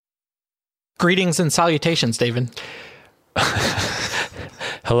Greetings and salutations, David.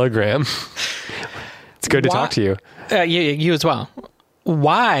 Hello, Graham. It's good to talk to you. You as well.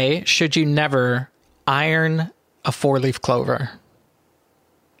 Why should you never iron a 4-leaf clover?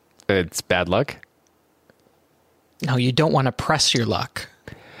 It's bad luck. No, you don't want to press your luck.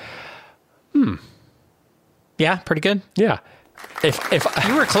 Yeah, pretty good. Yeah. If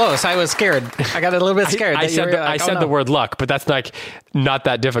You were close. I was scared. I got a little bit scared. I said the word luck, but that's like not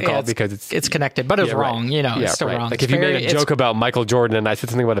that difficult because it's connected, but it was wrong. Right. You know, it's still wrong. Like if you made a joke about Michael Jordan and I said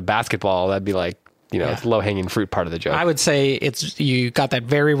something about a basketball, that'd be like, it's low hanging fruit part of the joke. I would say you got that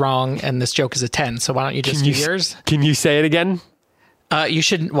very wrong, and this joke is a 10. So why don't you just do yours? Can you say it again?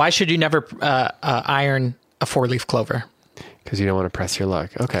 Why should you never iron a 4-leaf clover? Because you don't want to press your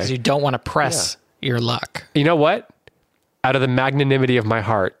luck. Okay. Because you don't want to press your luck. You know what? Out of the magnanimity of my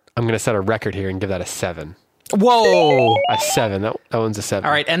heart, I'm going to set a record here and give that a 7. Whoa! A 7. That one's a 7.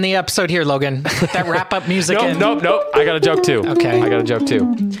 All right, end the episode here, Logan. Put that wrap-up music in. Nope. I got a joke too. Okay. I got a joke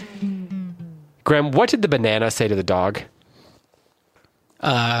too. Graham, what did the banana say to the dog?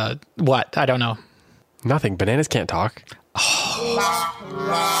 What? I don't know. Nothing. Bananas can't talk.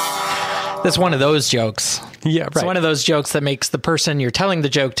 That's one of those jokes. Yeah, right. It's one of those jokes that makes the person you're telling the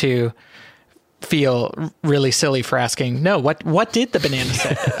joke to feel really silly for asking, no, what did the banana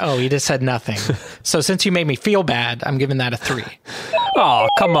say? Oh, he just said nothing. So since you made me feel bad, I'm giving that a 3. Oh,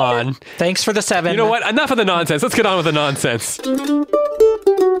 come on. Thanks for the 7. You know what? Enough of the nonsense. Let's get on with the nonsense.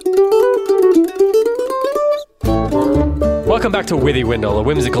 Welcome back to Witty Windle, a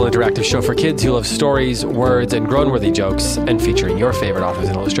whimsical interactive show for kids who love stories, words, and grown-worthy jokes, and featuring your favorite authors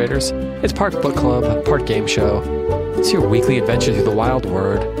and illustrators. It's part book club, part game show. It's your weekly adventure through the wild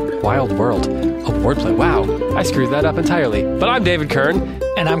world of wordplay. Wow, I screwed that up entirely. But I'm David Kern.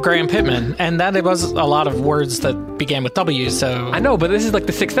 And I'm Graham Pittman. And that was a lot of words that began with W, so... I know, but this is like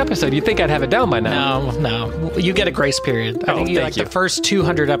the 6th episode. You'd think I'd have it down by now. No. You get a grace period. I think you like the first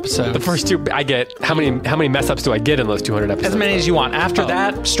 200 episodes. The first 2, I get... How many mess-ups do I get in those 200 episodes? As many as you want. After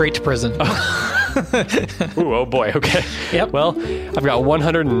that, straight to prison. Ooh, oh boy, okay. Yep. Well, I've got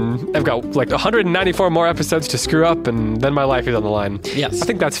like 194 more episodes to screw up, and then my life is on the line. Yes. I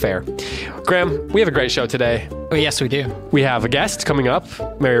think that's fair. Graham, we have a great show today. Oh, yes, we do. We have a guest coming up,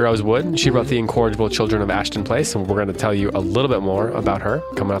 Maryrose Wood. She wrote The Incorrigible Children of Ashton Place, and we're going to tell you a little bit more about her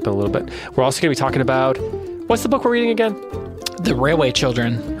coming up in a little bit. We're also going to be talking about, what's the book we're reading again? The Railway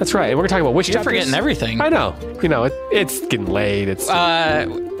Children. That's right. And we're going to talk about which You're chapters. forgetting everything. I know. It's getting late. It's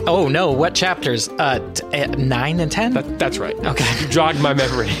oh no, what chapters? 9 and 10? That's right. Okay. You jogged my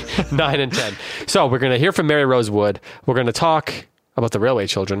memory. 9 and 10. So we're going to hear from Maryrose Wood. We're going to talk about the Railway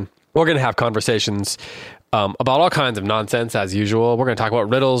Children. We're going to have conversations about all kinds of nonsense as usual. We're going to talk about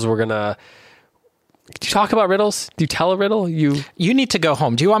riddles. We're going to... Do you talk about riddles? Do you tell a riddle? You need to go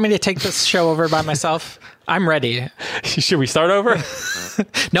home. Do you want me to take this show over by myself? I'm ready. Should we start over?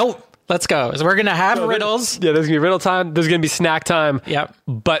 No, let's go. So we're going to have riddles. Yeah, there's going to be riddle time. There's going to be snack time. Yep.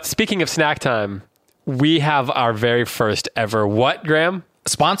 But speaking of snack time, we have our very first ever what, Graham?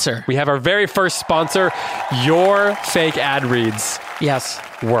 Sponsor. We have our very first sponsor. Your fake ad reads. Yes.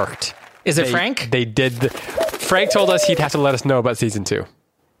 Worked. Is it Frank? They did. Frank told us he'd have to let us know about season 2.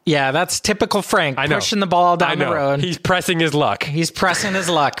 Yeah, that's typical Frank. I know. Pushing the ball down the road. He's pressing his luck. He's pressing his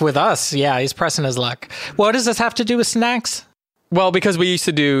luck with us. Yeah, he's pressing his luck. What does this have to do with snacks? Well, because we used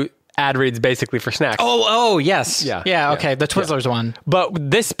to do ad reads basically for snacks. Oh, yes. Yeah. Okay, the Twizzlers one.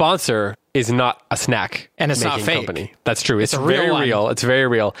 But this sponsor is not a snack and it's not fake. Company. That's true. It's a very real one. real. It's very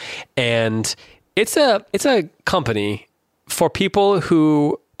real. And it's a company for people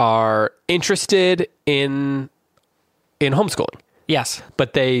who are interested in homeschooling. Yes.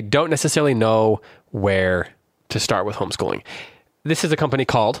 But they don't necessarily know where to start with homeschooling. This is a company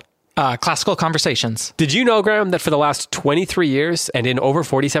called... Classical Conversations. Did you know, Graham, that for the last 23 years and in over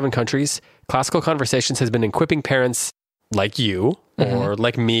 47 countries, Classical Conversations has been equipping parents like you or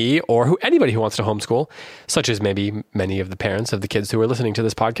like me or anybody who wants to homeschool, such as maybe many of the parents of the kids who are listening to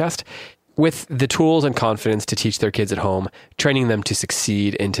this podcast, with the tools and confidence to teach their kids at home, training them to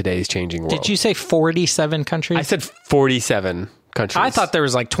succeed in today's changing world. Did you say 47 countries? I said 47 countries. I thought there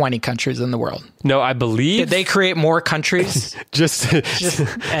was like 20 countries in the world. No, I believe... Did they create more countries? just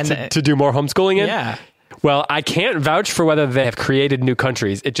to do more homeschooling in? Yeah. Well, I can't vouch for whether they have created new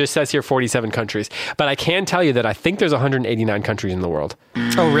countries. It just says here 47 countries. But I can tell you that I think there's 189 countries in the world.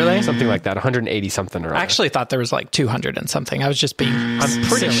 Oh, really? Something like that. 180 something or other. I actually thought there was like 200 and something. I was just being I'm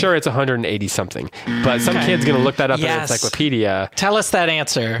pretty sure it's 180 something. But some kid's going to look that up in an encyclopedia. Tell us that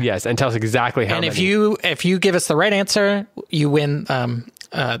answer. Yes, and tell us exactly how many. And if you give us the right answer, you win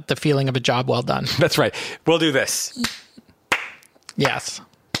the feeling of a job well done. That's right. We'll do this. Yes.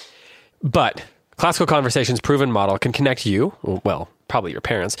 But Classical Conversations' proven model can connect you, well, probably your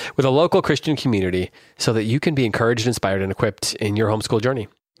parents, with a local Christian community so that you can be encouraged, inspired, and equipped in your homeschool journey.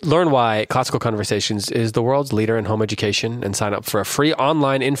 Learn why Classical Conversations is the world's leader in home education and sign up for a free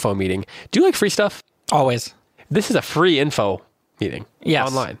online info meeting. Do you like free stuff? Always. This is a free info meeting. Yes.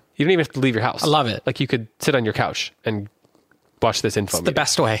 Online. You don't even have to leave your house. I love it. Like you could sit on your couch and watch this info It's meeting. the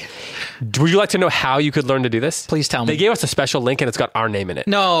best way. Would you like to know how you could learn to do this? Please tell me. They gave us a special link and it's got our name in it.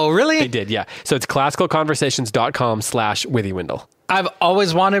 No, really? They did, yeah. So it's classicalconversations.com/withywindle. I've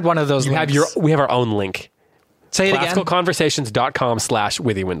always wanted one of those links. We have our own link. Say it again.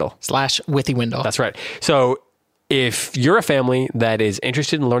 classicalconversations.com/withywindle. /withywindle. That's right. So if you're a family that is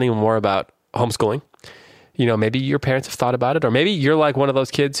interested in learning more about homeschooling, you know, maybe your parents have thought about it, or maybe you're like one of those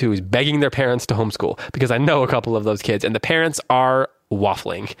kids who's begging their parents to homeschool, because I know a couple of those kids and the parents are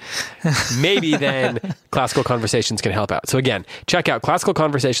waffling. Maybe then Classical Conversations can help out. So again, check out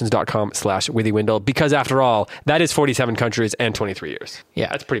classicalconversations.com/withywindle, because after all, that is 47 countries and 23 years. Yeah.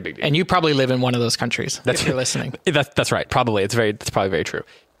 That's a pretty big deal. And you probably live in one of those countries if you're listening. That's right. Probably. It's probably very true.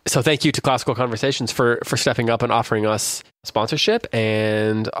 So thank you to Classical Conversations for stepping up and offering us sponsorship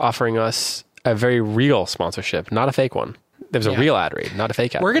and offering us a very real sponsorship, not a fake one. There's a real ad read, not a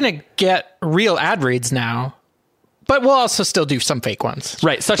fake ad. We're going to get real ad reads now, but we'll also still do some fake ones.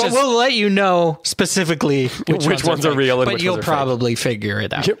 Right. But we'll let you know specifically which ones are real and but which you'll ones are probably figure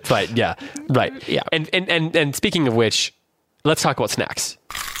it out. Right. Yeah. Right. Yeah. And speaking of which, let's talk about snacks.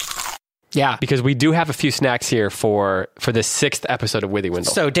 Yeah. Because we do have a few snacks here for this 6th episode of Withywindle.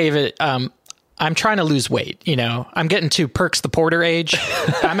 So David, I'm trying to lose weight. You know, I'm getting to Perks the Porter age.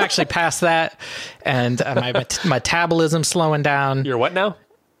 I'm actually past that. And my metabolism's slowing down. Your what now?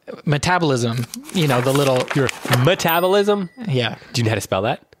 Metabolism. You know, the little... Your metabolism? Yeah. Do you know how to spell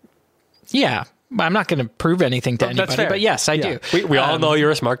that? Yeah. I'm not going to prove anything to anybody, but yes, I do. We all know you're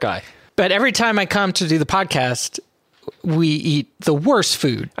a smart guy. But every time I come to do the podcast, we eat the worst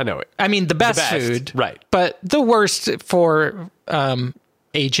food. I know it. I mean, the best food. Right. But the worst for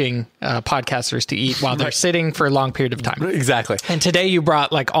aging podcasters to eat while they're sitting for a long period of time. Exactly. And today you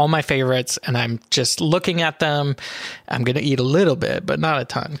brought like all my favorites, and I'm just looking at them. I'm going to eat a little bit, but not a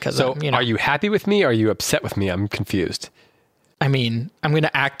ton. So are you happy with me? Or are you upset with me? I'm confused. I mean, I'm going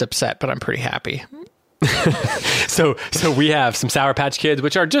to act upset, but I'm pretty happy. So we have some Sour Patch Kids,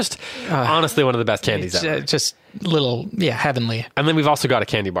 which are just honestly one of the best candies ever. Just little, heavenly. And then we've also got a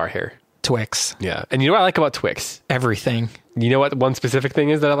candy bar here. Twix. Yeah. And you know what I like about Twix? Everything. You know what one specific thing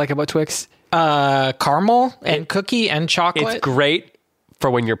is that I like about Twix? Caramel and cookie and chocolate. It's great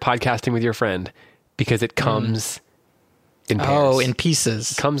for when you're podcasting with your friend because it comes in pairs. Oh, in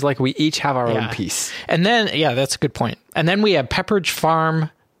pieces. It comes like we each have our own piece. And then, that's a good point. And then we have Pepperidge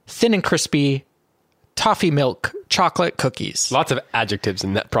Farm, thin and crispy, toffee milk, chocolate cookies. Lots of adjectives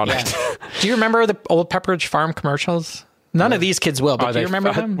in that product. Yeah. Do you remember the old Pepperidge Farm commercials? None of these kids will, but do you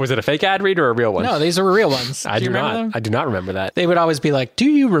remember them? Was it a fake ad read or a real one? No, these were real ones. I do not. I do not remember that. They would always be like, do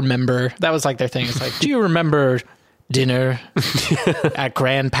you remember? That was like their thing. It's like, do you remember dinner at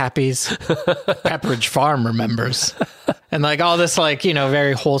Grandpappy's? Pepperidge Farm remembers. And like all this like,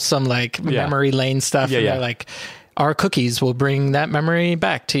 very wholesome like memory lane stuff. Yeah, and they're like, our cookies will bring that memory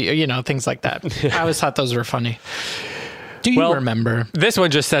back to you, things like that. I always thought those were funny. Do you remember? This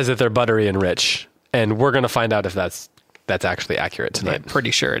one just says that they're buttery and rich. And we're going to find out if that's actually accurate tonight. I'm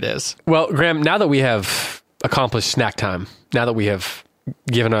pretty sure it is. Well, Graham, now that we have accomplished snack time, now that we have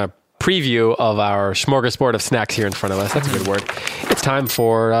given a preview of our smorgasbord of snacks here in front of us, that's a good word, it's time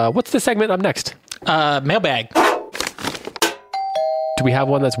for, what's the segment up next? Mailbag. Do we have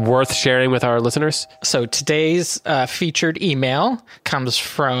one that's worth sharing with our listeners? So today's featured email comes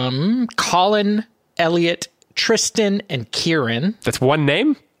from Colin, Elliot, Tristan, and Kieran. That's one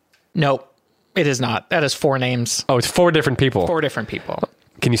name? Nope. It is not. That is 4 names. Oh, it's 4 different people. 4 different people.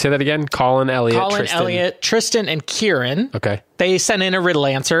 Can you say that again? Colin, Elliot, Tristan, and Kieran. Okay. They sent in a riddle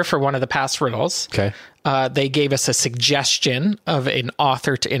answer for one of the past riddles. Okay. They gave us a suggestion of an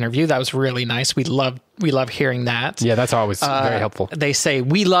author to interview. That was really nice. We love hearing that. Yeah, that's always very helpful. They say,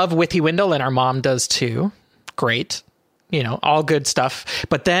 we love Withywindle, and our mom does too. Great. All good stuff.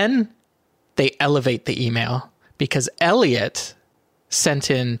 But then they elevate the email because Elliot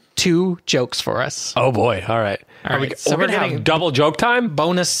sent in 2 jokes for us. Oh boy. All right. So we're going to have double joke time?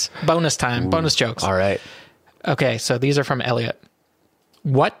 Bonus time. Ooh. Bonus jokes. All right. Okay. So these are from Elliot.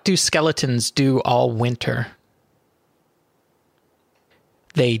 What do skeletons do all winter?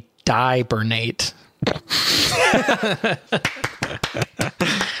 They hibernate. All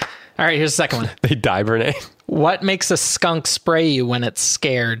right. Here's the second one. They hibernate. What makes a skunk spray you when it's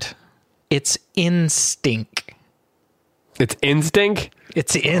scared? It's instinct. It's instinct.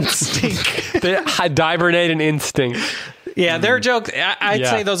 It's instinct. They hibernate in instinct. Yeah, their jokes, I'd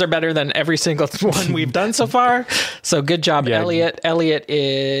say those are better than every single one we've done so far. So good job, Elliot. Elliot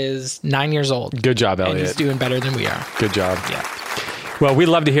is 9 years old. Good job, Elliot. And he's doing better than we are. Good job. Yeah. Well, we'd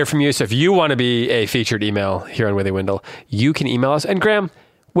love to hear from you. So if you want to be a featured email here on Withy Windle, you can email us. And Graham,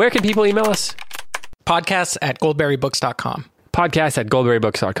 where can people email us? Podcasts@goldberrybooks.com.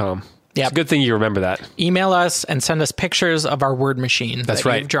 Podcasts@goldberrybooks.com. Yep. It's a good thing you remember that. Email us and send us pictures of our word machine That's that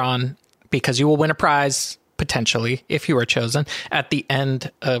right. you've drawn, because you will win a prize, potentially, if you are chosen. At the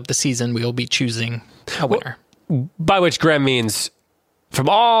end of the season, we will be choosing a winner. By which Graham means from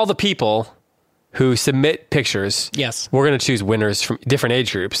all the people who submit pictures, Yes. we're going to choose winners from different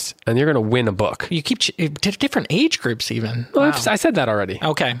age groups, and you're going to win a book. You keep different age groups even. Well, Wow. I said that already.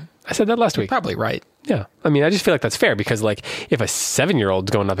 Okay. I said that last week. Probably right. Yeah. I mean, I just feel like that's fair because, like, if a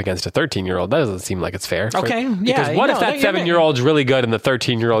 7-year-old's going up against a 13-year-old, that doesn't seem like it's fair. Okay. Yeah. Because what if that 7-year-old's really good and the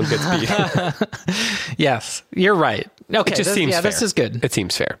 13-year-old gets beat? Yes, you're right. Okay. It just seems fair. This is good. It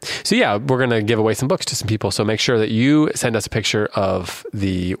seems fair. So, yeah, we're going to give away some books to some people. So make sure that you send us a picture of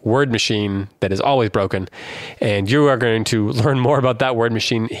the word machine that is always broken. And you are going to learn more about that word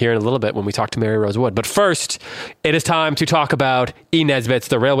machine here in a little bit when we talk to Maryrose Wood. But first, it is time to talk about E. Nesbitt's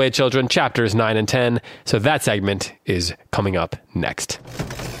The Railway Children, chapters 9 and 10. So that segment is coming up next.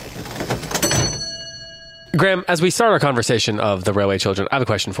 Graham, as we start our conversation of The Railway Children, I have a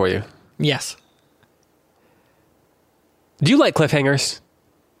question for you. Yes. Do you like cliffhangers?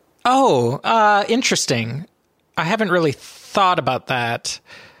 Oh, interesting. I haven't really thought about that.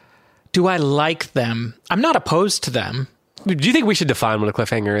 Do I like them? I'm not opposed to them. Do you think we should define what a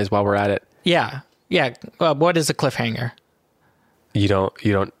cliffhanger is while we're at it? Yeah. Yeah. What is a cliffhanger? You don't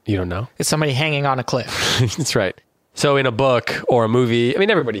know? It's somebody hanging on a cliff. That's right. So in a book or a movie, I mean,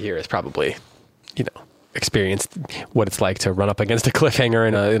 everybody here has probably, experienced what it's like to run up against a cliffhanger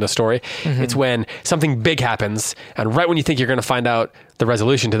in a story. Mm-hmm. It's when something big happens, and right when you think you're going to find out the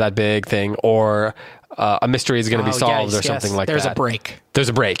resolution to that big thing, or a mystery is going to be solved, or something like There's that. There's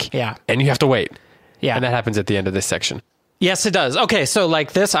a break. Yeah. And you have to wait. Yeah. And that happens at the end of this section. Yes, it does. Okay, so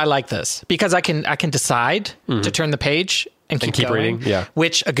like this, I like this because I can decide to turn the page and keep going, reading. Yeah.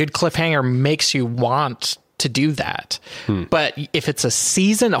 Which a good cliffhanger makes you want to do that. But if it's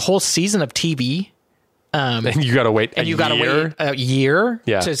a whole season of TV, and you got to wait wait a year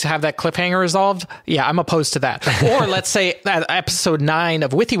to have that cliffhanger resolved. Yeah, I'm opposed to that. Or let's say episode 9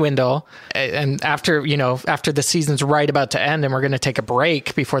 of Withy Windle, and after the season's right about to end and we're going to take a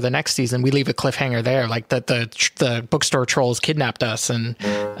break before the next season, we leave a cliffhanger there, like the bookstore trolls kidnapped us, and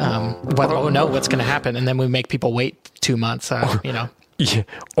what's going to happen, and then we make people wait 2 months. Yeah.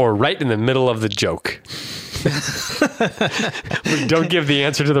 Or right in the middle of the joke. We don't give the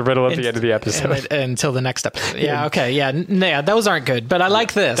answer to the riddle at the end of the episode. Until the next episode. Yeah, okay. Yeah, those aren't good. But I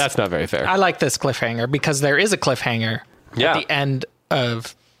like this. That's not very fair. I like this cliffhanger because there is a cliffhanger at the end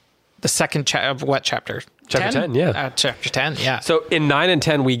of the second of what chapter? Chapter 10, yeah. Chapter 10, yeah. So in 9 and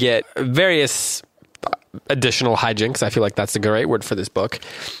 10, we get various additional hijinks. I feel like that's the great word for this book.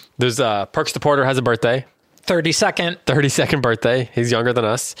 There's Perks the Porter has a birthday. 32nd birthday. He's younger than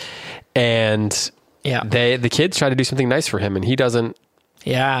us. And the kids try to do something nice for him, and he doesn't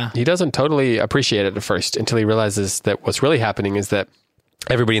totally appreciate it at first until he realizes that what's really happening is that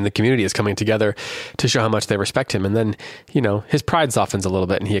everybody in the community is coming together to show how much they respect him. And then, his pride softens a little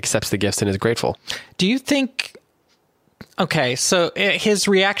bit and he accepts the gifts and is grateful. Do you think, okay, so his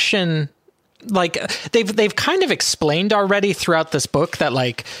reaction, like they've kind of explained already throughout this book that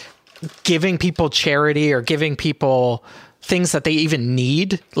like giving people charity or giving people things that they even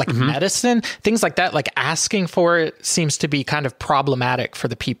need, like medicine, things like that, like asking for it seems to be kind of problematic for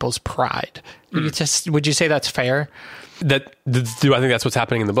the people's pride. Would you say that's fair? Do I think that's what's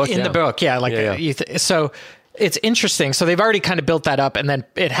happening in the book? In the book, yeah. So it's interesting. So they've already kind of built that up, and then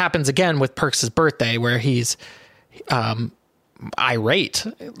it happens again with Perks' birthday where he's irate,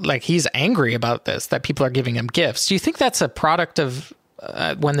 like he's angry about this, that people are giving him gifts. Do you think that's a product of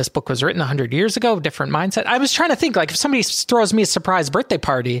when this book was written 100 years ago, different mindset? I was trying to think, like, if somebody throws me a surprise birthday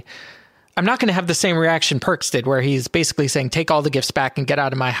party, I'm not going to have the same reaction Perks did, where he's basically saying, take all the gifts back and get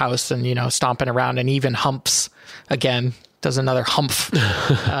out of my house, and, stomping around, and even humps again, does another humph.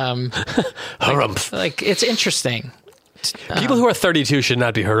 Harumph. Like, it's interesting. People who are 32 should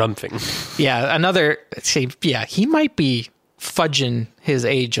not be harumphing. Yeah, he might be fudging his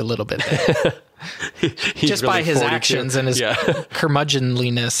age a little bit there. Just really by his 42. Actions and his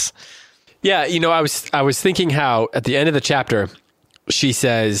curmudgeonliness. Yeah, I was thinking how at the end of the chapter, she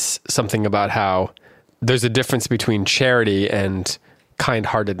says something about how there's a difference between charity and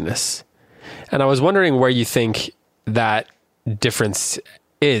kind-heartedness. And I was wondering where you think that difference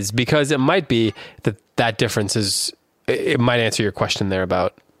is, because it might be that difference is, it might answer your question there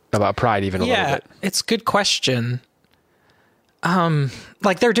about pride even a little bit. It's a good question.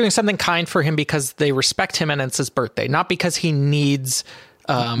 Like they're doing something kind for him because they respect him and it's his birthday, not because he needs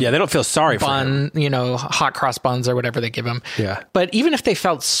they don't feel sorry for him. Hot cross buns or whatever they give him. Yeah. But even if they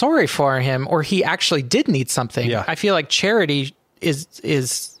felt sorry for him or he actually did need something, I feel like charity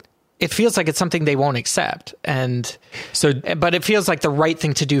is it feels like it's something they won't accept. But it feels like the right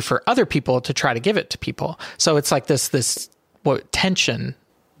thing to do for other people to try to give it to people. So it's like this tension.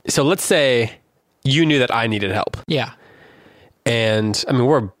 So let's say you knew that I needed help. Yeah. And I mean,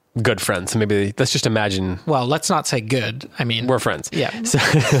 we're good friends. So maybe let's just imagine. Well, let's not say good. I mean, we're friends. Yeah.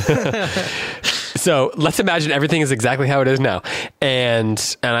 So let's imagine everything is exactly how it is now.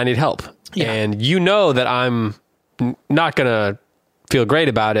 And I need help. Yeah. And you know that I'm not going to feel great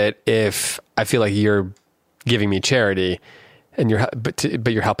about it if I feel like you're giving me charity and but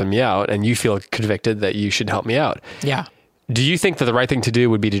you're helping me out and you feel convicted that you should help me out. Yeah. Do you think that the right thing to do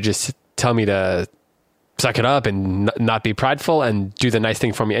would be to just tell me to suck it up and not be prideful and do the nice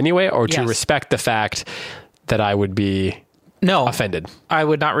thing for me anyway, or to respect the fact that I would be offended? I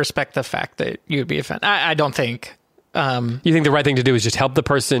would not respect the fact that you would be offended. I don't think. You think the right thing to do is just help the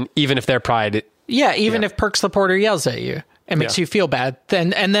person, even if their pride... even if Perks the Porter yells at you and makes you feel bad,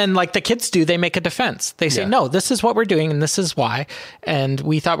 then like the kids do, they make a defense. They say, no, this is what we're doing and this is why. And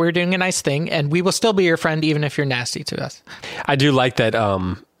we thought we were doing a nice thing and we will still be your friend even if you're nasty to us. I do like that...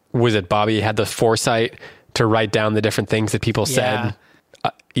 was it Bobby had the foresight to write down the different things that people said,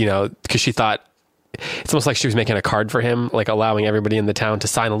 because she thought it's almost like she was making a card for him, like allowing everybody in the town to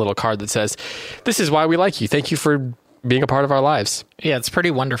sign a little card that says, this is why we like you. Thank you for being a part of our lives. Yeah, it's pretty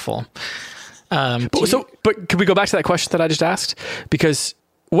wonderful. But could we go back to that question that I just asked? Because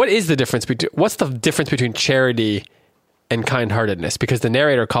what's the difference between charity and kind-heartedness? Because the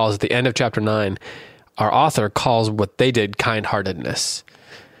narrator calls at the end of chapter 9, our author calls what they did kind-heartedness.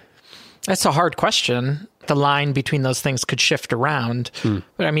 That's a hard question. The line between those things could shift around.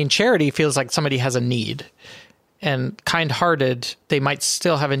 But I mean, charity feels like somebody has a need. And kind-hearted, they might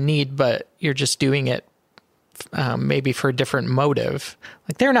still have a need, but you're just doing it maybe for a different motive.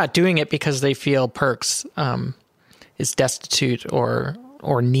 Like they're not doing it because they feel Perks is destitute or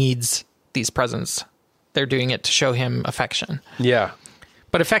needs these presents. They're doing it to show him affection. Yeah.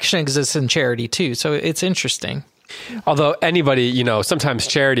 But affection exists in charity too, so it's interesting. Although anybody, sometimes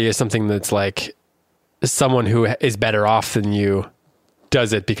charity is something that's like someone who is better off than you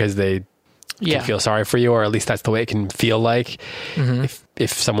does it because they can feel sorry for you, or at least that's the way it can feel like. Mm-hmm.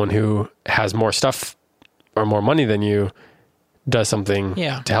 If someone who has more stuff or more money than you does something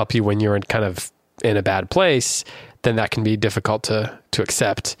to help you when you're kind of in a bad place, then that can be difficult to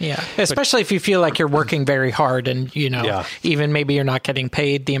accept. Yeah. Especially if you feel like you're working very hard and, even maybe you're not getting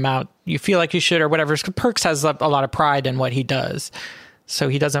paid the amount you feel like you should or whatever. Perks has a lot of pride in what he does. So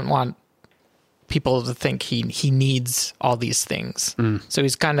he doesn't want people to think he needs all these things. So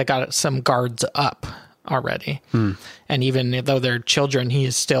he's kind of got some guards up already. And even though they're children, he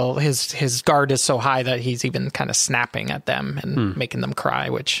is still, his guard is so high that he's even kind of snapping at them and making them cry,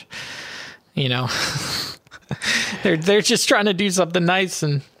 which, they're just trying to do something nice.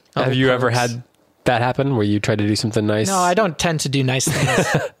 And have you ever had that happen where you try to do something nice? No, I don't tend to do nice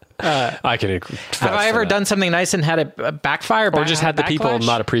things. I can. Have I ever done something nice and had it backfire? Or just had the people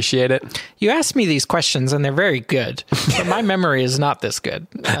not appreciate it? You ask me these questions and they're very good, but my memory is not this good.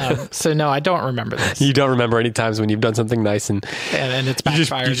 So no, I don't remember this. You don't remember any times when you've done something nice and it's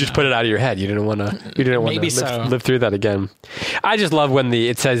backfired. You just put it out of your head. You didn't want to live through that again. I just love when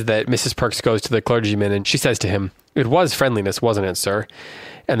it says that Mrs. Perks goes to the clergyman and she says to him, "It was friendliness, wasn't it, sir?"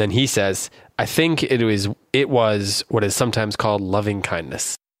 And then he says, "I think it was what is sometimes called loving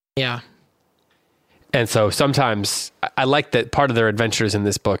kindness." Yeah. And so sometimes I like that part of their adventures in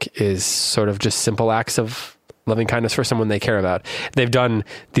this book is sort of just simple acts of loving kindness for someone they care about. They've done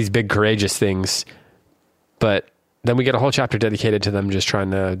these big courageous things, but then we get a whole chapter dedicated to them just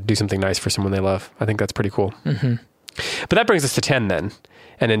trying to do something nice for someone they love. I think that's pretty cool. Mm-hmm. But that brings us to 10 then.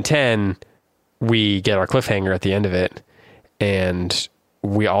 And in 10, we get our cliffhanger at the end of it. And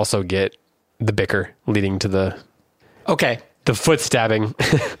we also get the bicker leading to the foot stabbing.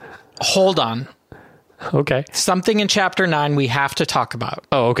 Hold on. Okay. Something in chapter 9 we have to talk about.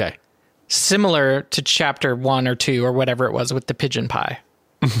 Oh, okay. Similar to chapter 1 or 2 or whatever it was with the pigeon pie.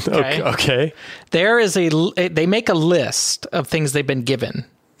 Okay. There is they make a list of things they've been given.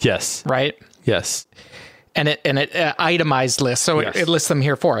 Yes. Right? Yes. And it itemized list. So it lists them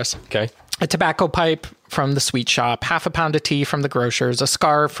here for us. Okay. a tobacco pipe from the sweet shop, half a pound of tea from the grocer's, a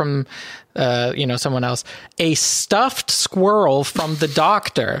scarf from, someone else, a stuffed squirrel from the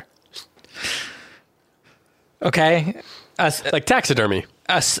doctor. Okay. Like taxidermy.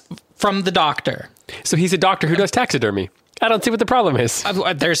 From the doctor. So he's a doctor who does taxidermy. I don't see what the problem is.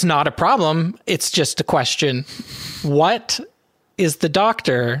 There's not a problem. It's just a question. What is the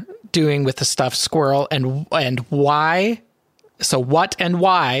doctor doing with the stuffed squirrel, and why? So what and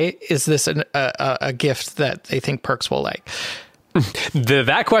why is this a gift that they think Perks will like?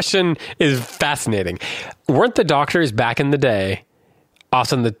 That question is fascinating. Weren't the doctors back in the day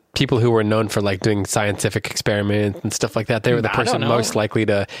often the people who were known for like doing scientific experiments and stuff like that? They were the person most likely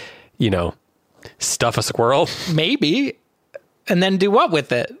to, stuff a squirrel. Maybe. And then do what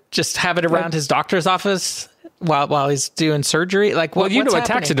with it? Just have it around his doctor's office while he's doing surgery? Like, well, you know what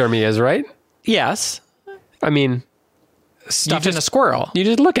taxidermy is, right? Yes. I mean, stuffing a squirrel. You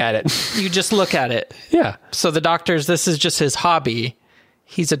just look at it. You just look at it. Yeah. So the doctor's, this is just his hobby.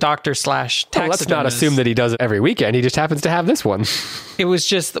 He's a doctor / taxidermist. Well, let's not assume that he does it every weekend. He just happens to have this one. It was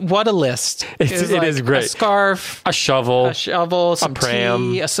just, what a list. It is great. A scarf. A shovel. Some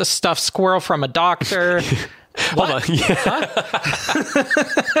pram. tea. A stuffed squirrel from a doctor. Hold on. Yeah.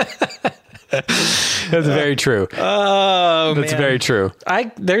 That's very true. Oh, That's very true.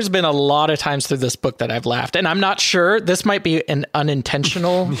 There's been a lot of times through this book that I've laughed, and I'm not sure. This might be an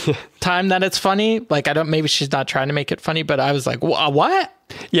unintentional time that it's funny. Like, maybe she's not trying to make it funny, but I was like, what?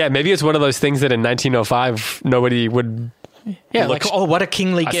 Yeah, maybe it's one of those things that in 1905 nobody would. Yeah, like, oh, what a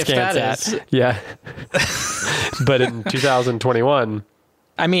kingly gift that is. Yeah. But in 2021.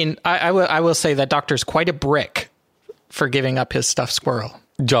 I mean, I will say that doctor's quite a brick for giving up his stuffed squirrel.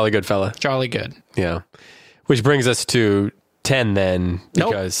 Jolly good fella. Jolly good. Yeah. Which brings us to 10 then.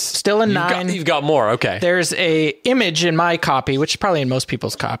 Because nope, still a 9. You've got more. Okay. There's a image in my copy, which is probably in most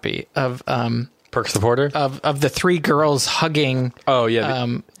people's copy, of Perks the Porter? Of the 3 girls hugging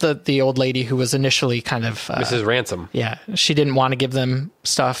the old lady who was initially kind of Mrs. Ransom. Yeah. She didn't want to give them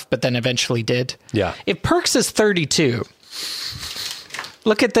stuff, but then eventually did. Yeah. If Perks is 32...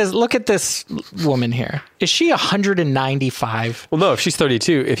 Look at this woman here. Is she 195? Well, no, if he's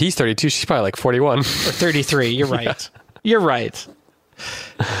 32, she's probably like 41. Or 33. You're right. Yeah. You're right.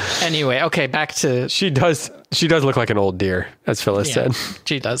 Anyway, okay, back to... She does look like an old deer, as Phyllis said.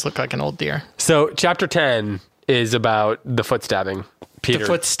 She does look like an old deer. So chapter 10 is about the foot stabbing. Peter. The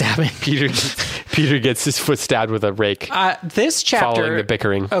foot stabbing. Peter gets his foot stabbed with a rake. This chapter... Following the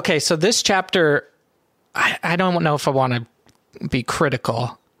bickering. Okay, so this chapter, I don't know if I want to be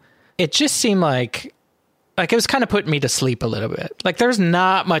critical. It just seemed like it was kind of putting me to sleep a little bit. Like, there's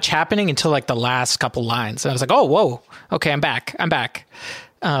not much happening until like the last couple lines. And I was like, oh, whoa. Okay, I'm back.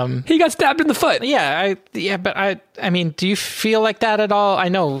 He got stabbed in the foot. Yeah, but I mean, do you feel like that at all?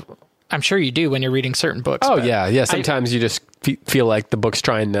 I'm sure you do when you're reading certain books. Oh, yeah. Sometimes you just feel like the book's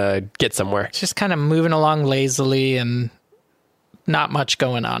trying to get somewhere. It's just kind of moving along lazily and not much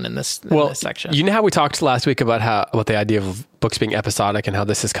going on in this section. You know how we talked last week about the idea of books being episodic and how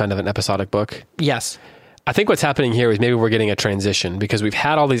this is kind of an episodic book? Yes. I think what's happening here is maybe we're getting a transition because we've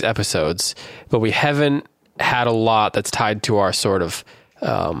had all these episodes, but we haven't had a lot that's tied to our sort of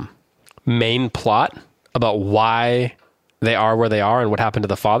main plot about why they are where they are and what happened to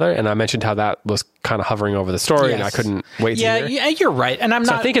the father. And I mentioned how that was kind of hovering over the story and I couldn't wait to hear. Yeah, you're right. And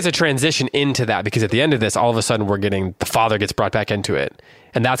I think it's a transition into that because at the end of this, all of a sudden we're getting the father gets brought back into it.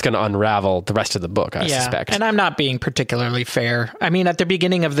 And that's going to unravel the rest of the book, I suspect. And I'm not being particularly fair. I mean, at the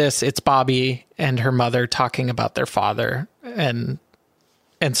beginning of this, it's Bobby and her mother talking about their father. And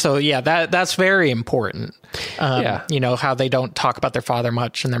so, that's very important. You know, how they don't talk about their father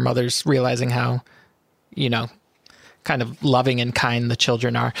much and their mother's realizing how, kind of loving and kind the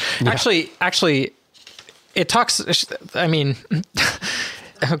children are. Yeah. Actually, it talks, I mean,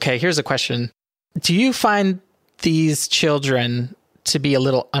 okay, here's a question. Do you find these children to be a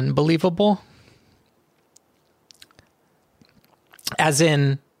little unbelievable? As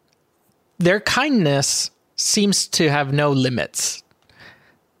in, their kindness seems to have no limits.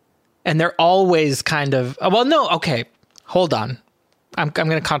 And they're always kind of, okay, hold on. I'm going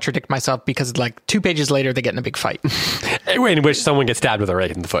to contradict myself because like 2 pages later, they get in a big fight. In which someone gets stabbed with a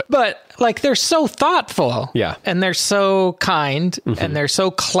rake in the foot. But like, they're so thoughtful. Yeah. And they're so kind and they're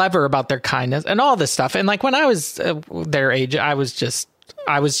so clever about their kindness and all this stuff. And like when I was their age, I was just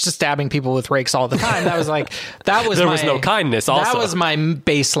stabbing people with rakes all the time. That was like, there was no kindness also. That was my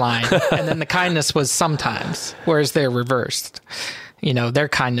baseline. And then the kindness was sometimes, whereas they're reversed. Their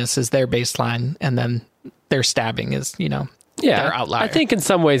kindness is their baseline. And then their stabbing is, their outlier. I think in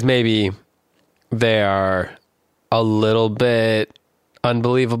some ways maybe they are a little bit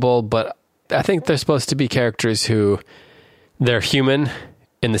unbelievable, but I think they're supposed to be characters who they're human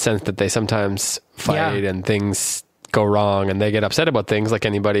in the sense that they sometimes fight and things go wrong and they get upset about things like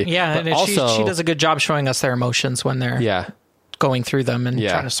anybody. Yeah, but and also, she does a good job showing us their emotions when they're going through them and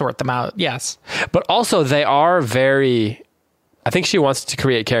trying to sort them out. Yes. But also they are very, I think she wants to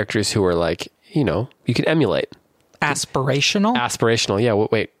create characters who are like, you know, you can emulate. Aspirational? Aspirational. Yeah.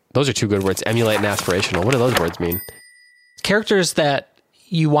 Wait, those are two good words. Emulate and aspirational. What do those words mean? Characters that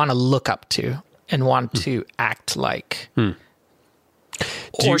you want to look up to and want to act like.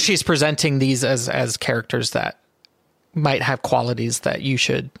 Or she's presenting these as characters that might have qualities that you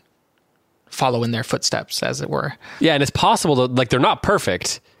should follow in their footsteps, as it were. Yeah, and it's possible that, like, they're not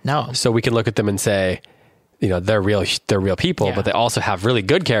perfect. No. So we can look at them and say, you know, they're real people, but they also have really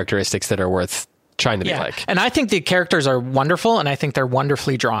good characteristics that are worth trying to be like. And I think the characters are wonderful, and I think they're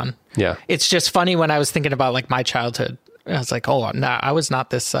wonderfully drawn. Yeah. It's just funny when I was thinking about like my childhood. I was like, oh, no, I was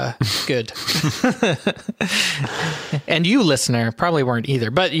not this good. And you, listener, probably weren't either.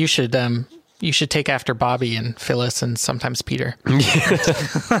 But you should take after Bobby and Phyllis and sometimes Peter.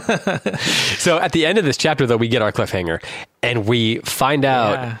 So at the end of this chapter, though, we get our cliffhanger. And we find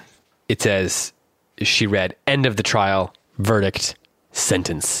out, it says, she read, end of the trial, verdict,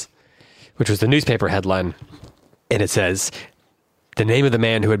 sentence, which was the newspaper headline. And it says, the name of the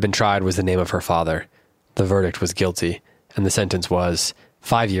man who had been tried was the name of her father. The verdict was guilty. And the sentence was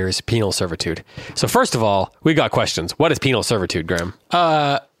 5 years penal servitude. So first of all, we got questions. What is penal servitude, Graham?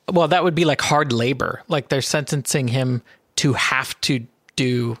 Well, that would be like hard labor. Like they're sentencing him to have to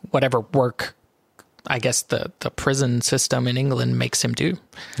do whatever work, I guess the prison system in England makes him do.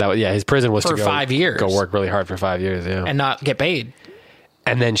 His prison was for to go 5 years. Go work really hard for 5 years, and not get paid.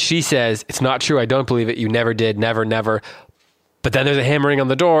 And then she says, it's not true. I don't believe it. You never did. Never. But then there's a hammering on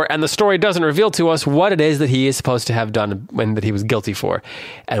the door, and the story doesn't reveal to us what it is that he is supposed to have done and that he was guilty for.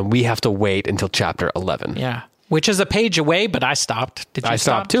 And we have to wait until chapter 11. Yeah. Which is a page away, but I stopped. Did you stop? I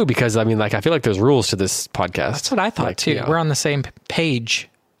stopped too, because I mean, like, I feel like there's rules to this podcast. That's what I thought too. You know. We're on the same page.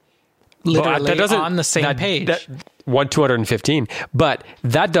 Literally on the same page. 215. But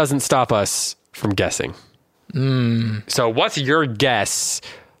that doesn't stop us from guessing. So what's your guess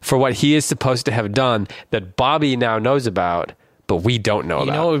for what he is supposed to have done that Bobby now knows about, but we don't know about?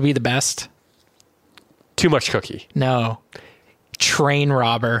 You know what would be the best? Too much cookie. No. Train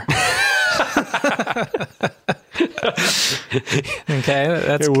robber.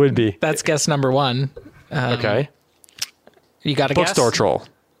 Okay. It would be. That's guess number one. Okay. You got a guess? Bookstore troll.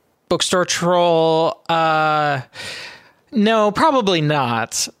 Bookstore troll. No, probably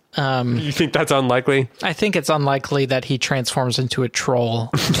not. You think that's unlikely? I think it's unlikely that he transforms into a troll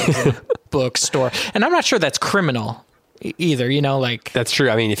in a bookstore. And I'm not sure that's criminal either, you know, like... That's true.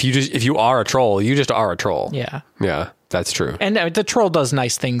 I mean, if you are a troll, you just are a troll. Yeah. Yeah, that's true. And the troll does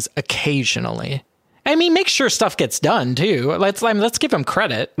nice things occasionally. I mean, make sure stuff gets done, too. Let's give him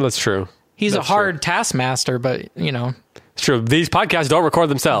credit. That's true. He's a hard taskmaster, but, you know... It's true. These podcasts don't record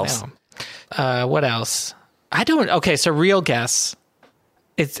themselves. What else? Okay, so real guess...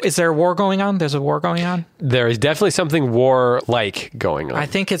 Is there a war going on? There's a war going on? There is definitely something war-like going on. I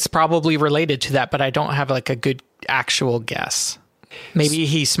think it's probably related to that, but I don't have like a good actual guess. Maybe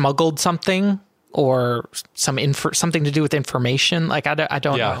he smuggled something or something to do with information. Like, I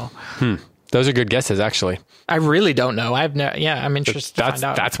don't know. Those are good guesses, actually. I really don't know. I'm interested to find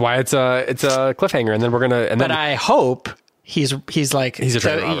out. That's why it's a cliffhanger. And then we're going to... But I hope he's like... He's a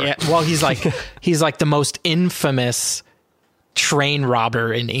train robber. Yeah, well, he's like the most infamous... train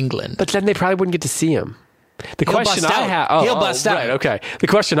robber in England. But then they probably wouldn't get to see him. The question I have... He'll bust out. Right, okay. The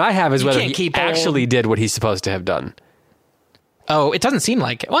question I have is whether can't he actually did what he's supposed to have done. Oh, it doesn't seem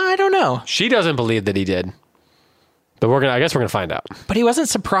like it. Well, I don't know. She doesn't believe that he did. But I guess we're going to find out. But he wasn't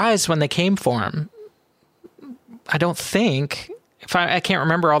surprised when they came for him. I don't think. I can't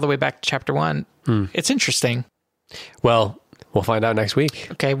remember all the way back to chapter 1. It's interesting. Well, we'll find out next week.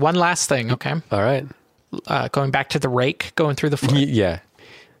 Okay, one last thing, okay? All right. Going back to the rake going through the foot. Yeah.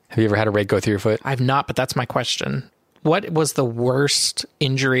 Have you ever had a rake go through your foot? I've not, but that's my question. What was the worst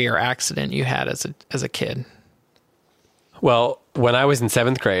injury or accident you had as a kid? Well, when I was in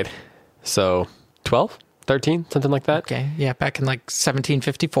 7th grade, so 12, 13, something like that. Okay, yeah, back in like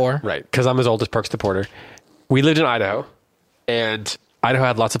 1754. Right, because I'm as old as Perks the Porter. We lived in Idaho, and Idaho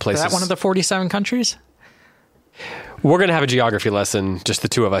had lots of places. Is that one of the 47 countries? We're going to have a geography lesson, just the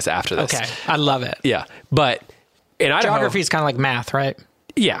two of us after this. Okay, I love it. Yeah, but in Idaho... Geography is kind of like math, right?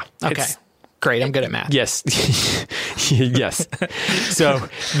 Yeah. Okay, great. I'm good at math. Yes. Yes. So,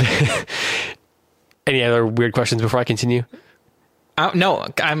 any other weird questions before I continue? No,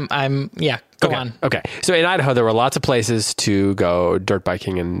 I'm Go on. Okay. So in Idaho, there were lots of places to go dirt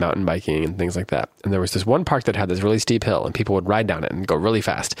biking and mountain biking and things like that. And there was this one park that had this really steep hill and people would ride down it and go really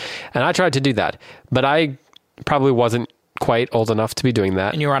fast. And I tried to do that, but I probably wasn't quite old enough to be doing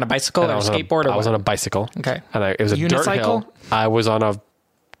that. And you were on a bicycle or a skateboard? I was on a bicycle. Okay. And it was a dirt hill. I was on a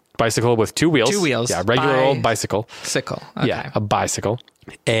bicycle with 2 wheels. 2 wheels. Yeah, regular old bicycle. Sickle. Okay. Yeah, a bicycle.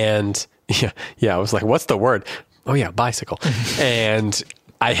 And I was like, what's the word? Oh yeah, bicycle. And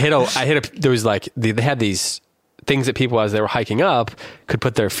I hit there was like, they had these things that people, as they were hiking up, could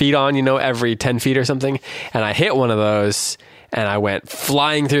put their feet on, every 10 feet or something. And I hit one of those and I went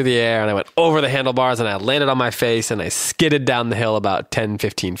flying through the air and I went over the handlebars and I landed on my face and I skidded down the hill about 10,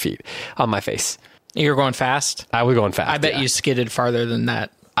 15 feet on my face. You were going fast? I was going fast. I bet you skidded farther than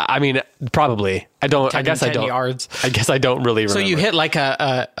that. I mean, probably. I don't. 10, I guess 10 I don't. yards. I guess I don't really remember. So you hit like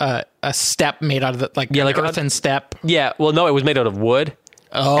a step made out of like an earthen step. Yeah. Well, no, it was made out of wood.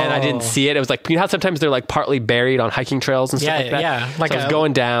 Oh. And I didn't see it. It was like, how sometimes they're like partly buried on hiking trails and stuff like that. Yeah. Like, so I was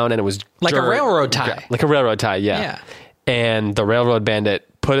going down and it was like dirt, a railroad tie. Like a railroad tie. Yeah. Yeah. And the railroad bandit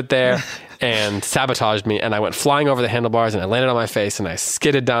put it there and sabotaged me. And I went flying over the handlebars and I landed on my face and I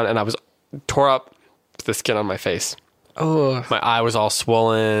skidded down and I was tore up the skin on my face. Oh, my eye was all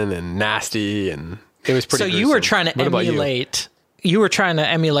swollen and nasty, and it was pretty. So you were trying to emulate. You were trying to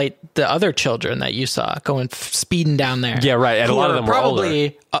emulate the other children that you saw going speeding down there. Yeah, right. And a lot of them were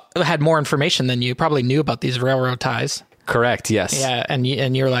probably had more information than you. Probably knew about these railroad ties. Correct. Yes. Yeah,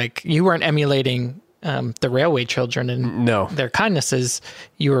 and you're like, you weren't emulating the railway children and their kindnesses.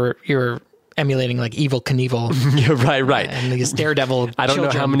 You were emulating like Evil Knievel. Yeah, right. And these Daredevil I don't know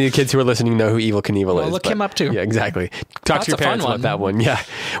how many kids who are listening know who Evil Knievel is. Look him up too. Yeah, exactly. Talk to your parents about that one. Yeah.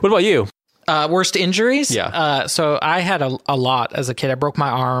 What about you? Worst injuries? Yeah. So I had a lot as a kid. I broke my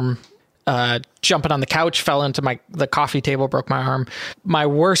arm. Jumping on the couch, fell into the coffee table, broke my arm. My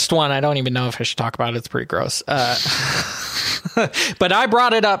worst one, I don't even know if I should talk about it. It's pretty gross. But I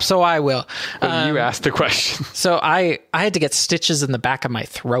brought it up, so I will. You asked the question. So I had to get stitches in the back of my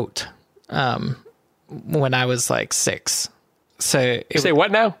throat when I was like 6. So say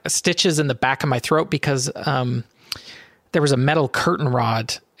what now? Stitches in the back of my throat because there was a metal curtain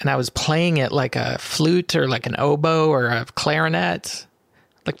rod and I was playing it like a flute or like an oboe or a clarinet,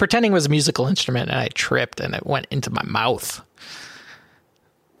 like pretending it was a musical instrument, and I tripped and it went into my mouth.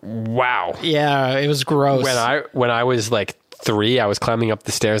 Wow. Yeah, it was gross. When I was like 3, I was climbing up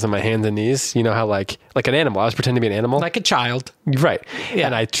the stairs on my hands and knees. You know how like an animal. I was pretending to be an animal. Like a child. Right. Yeah.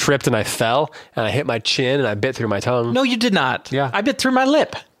 And I tripped and I fell and I hit my chin and I bit through my tongue. No, you did not. Yeah. I bit through my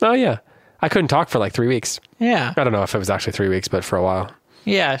lip. Oh, yeah. I couldn't talk for like 3 weeks. Yeah. I don't know if it was actually 3 weeks, but for a while.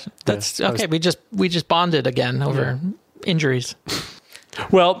 Yeah. That's okay. We just bonded again over injuries.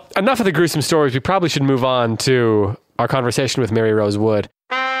 Well, enough of the gruesome stories. We probably should move on to our conversation with Maryrose Wood.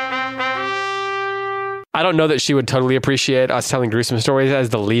 I don't know that she would totally appreciate us telling gruesome stories as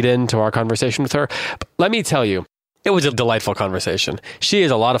the lead-in to our conversation with her. But let me tell you, it was a delightful conversation. She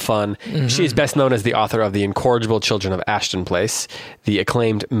is a lot of fun. Mm-hmm. She is best known as the author of The Incorrigible Children of Ashton Place, the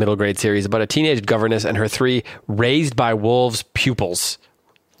acclaimed middle grade series about a teenage governess and her 3 raised by wolves pupils.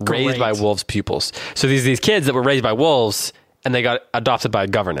 Great. Raised by wolves pupils. So these kids that were raised by wolves and they got adopted by a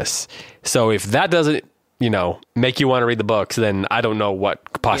governess. So if that doesn't, make you want to read the books, then I don't know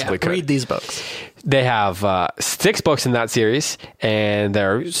what possibly could. Read these books. They have 6 books in that series, and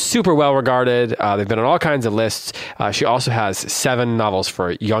they're super well regarded. They've been on all kinds of lists. She also has 7 novels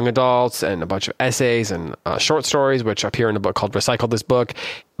for young adults and a bunch of essays and short stories, which appear in a book called Recycle This Book.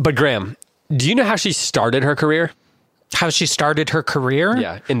 But Graham, do you know how she started her career? How she started her career?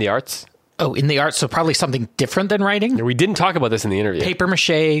 Yeah, in the arts. Oh, in the arts, so probably something different than writing? We didn't talk about this in the interview. Paper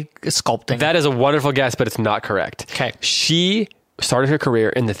mache sculpting. That is a wonderful guess, but it's not correct. Okay. She started her career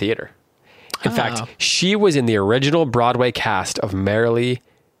in the theater. In fact, she was in the original Broadway cast of Merrily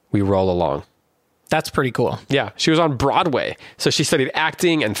We Roll Along. That's pretty cool. Yeah, she was on Broadway. So she studied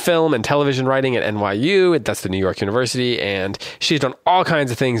acting and film and television writing at NYU. That's the New York University. And she's done all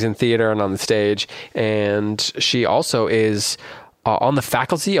kinds of things in theater and on the stage. And she also is on the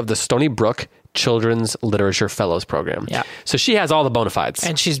faculty of the Stony Brook Children's Literature Fellows Program. Yeah. So she has all the bona fides.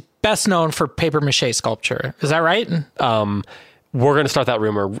 And she's best known for paper mache sculpture. Is that right? We're going to start that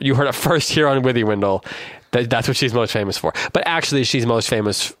rumor. You heard it first here on Withy Windle. That's what she's most famous for. But actually, she's most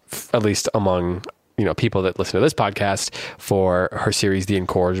famous, at least among people that listen to this podcast, for her series, The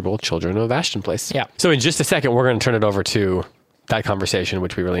Incorrigible Children of Ashton Place. Yeah. So in just a second, we're going to turn it over to that conversation,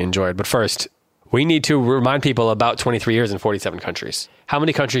 which we really enjoyed. But first, we need to remind people about 23 years in 47 countries. How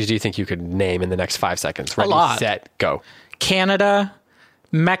many countries do you think you could name in the next 5 seconds? Ready, a lot. Set, go. Canada,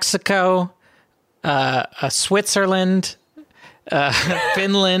 Mexico, Switzerland,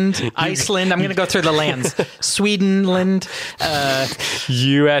 Finland, Iceland. I'm going to go through the lands. Swedenland.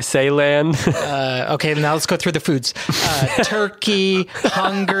 USA land. Okay, now let's go through the foods. Turkey,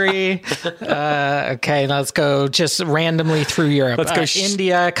 Hungary. Okay, now let's go just randomly through Europe. Let's go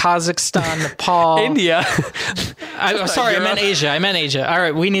India, Kazakhstan, Nepal. India. Sorry, I meant Asia. All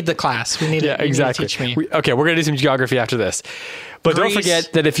right, we need the class. We need exactly. to teach me. Okay, we're going to do some geography after this. But Greece. Don't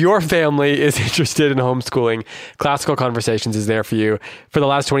forget that if your family is interested in homeschooling, Classical Conversations is there for you. For the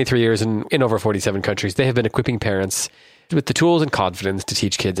last 23 years in over 47 countries, they have been equipping parents with the tools and confidence to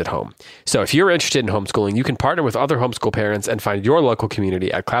teach kids at home. So if you're interested in homeschooling, you can partner with other homeschool parents and find your local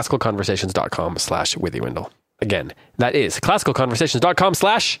community at classicalconversations.com/withywindle. Again, that is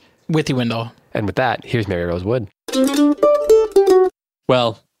classicalconversations.com/withywindle. And with that, here's Maryrose Wood.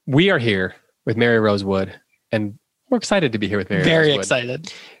 Well, we are here with Maryrose Wood, and we're excited to be here with Maryrose. Very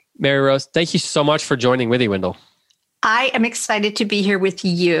excited. Maryrose, thank you so much for joining Withywindle. I am excited to be here with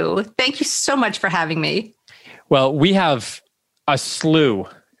you. Thank you so much for having me. Well, we have a slew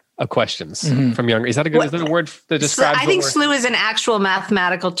of questions from young. Is that a word that describes? I think slew is an actual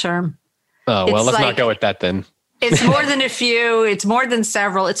mathematical term. Oh, well, let's not go with that then. It's more than a few. It's more than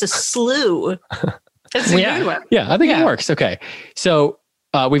several. It's a slew. It's a good one. Yeah, I think it works. Okay. So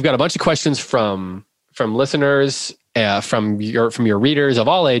we've got a bunch of questions from listeners, from your readers of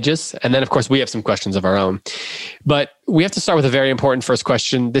all ages. And then, of course, we have some questions of our own. But we have to start with a very important first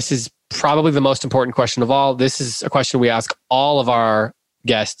question. This is probably the most important question of all. This is a question we ask all of our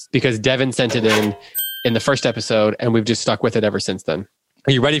guests because Devin sent it in the first episode, and we've just stuck with it ever since then.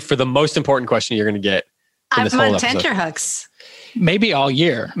 Are you ready for the most important question you're going to get in this whole episode? I'm on tenterhooks. Maybe all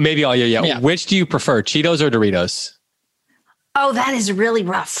year. Yeah. Which do you prefer, Cheetos or Doritos? Oh, that is really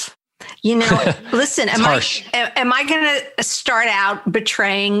rough. You know, listen, am I going to start out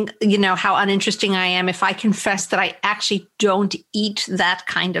betraying, how uninteresting I am if I confess that I actually don't eat that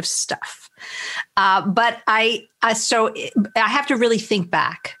kind of stuff? But I have to really think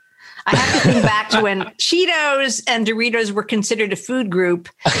back. I have to think back to when Cheetos and Doritos were considered a food group,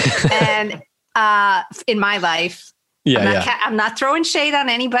 and in my life. I'm not throwing shade on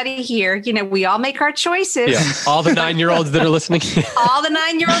anybody here. We all make our choices. Yeah. All the 9-year-olds that are listening. All the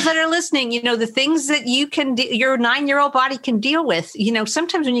 9-year-olds that are listening, the things that your 9-year-old body can deal with.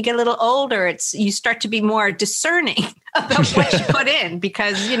 Sometimes when you get a little older, you start to be more discerning about what you put in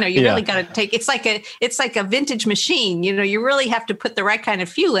because, you really got to take, it's like a vintage machine. You really have to put the right kind of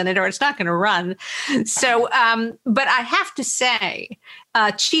fuel in it or it's not going to run. So, but I have to say,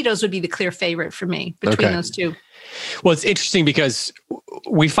 Cheetos would be the clear favorite for me between those two. Well, it's interesting because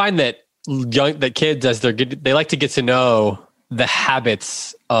we find that kids, as they like to get to know the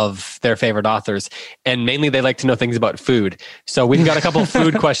habits of their favorite authors, and mainly they like to know things about food. So we've got a couple of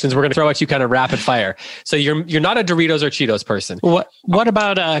food questions we're going to throw at you kind of rapid fire. So you're not a Doritos or Cheetos person. What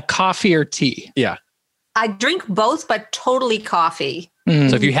about coffee or tea? Yeah, I drink both, but totally coffee. Mm-hmm.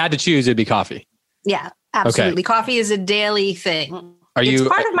 So if you had to choose, it'd be coffee. Yeah, absolutely. Okay. Coffee is a daily thing. It's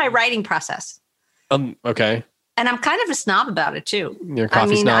part of my writing process. Okay. And I'm kind of a snob about it too. You're a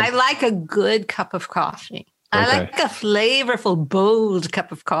coffee snob. I like a good cup of coffee. I like a flavorful, bold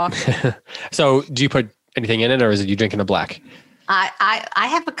cup of coffee. So do you put anything in it or is it you drinking a black? I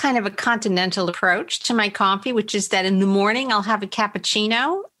have a kind of a continental approach to my coffee, which is that in the morning I'll have a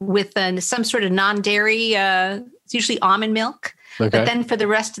cappuccino with some sort of non-dairy, it's usually almond milk. Okay. But then for the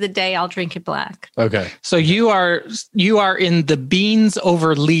rest of the day, I'll drink it black. Okay. So you are in the beans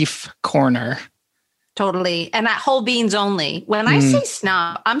over leaf corner. Totally. And whole beans only. When I say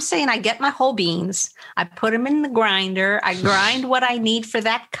snob, I'm saying I get my whole beans. I put them in the grinder. I grind what I need for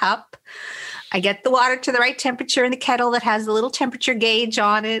that cup. I get the water to the right temperature in the kettle that has a little temperature gauge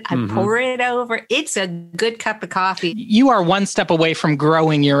on it. I pour it over. It's a good cup of coffee. You are one step away from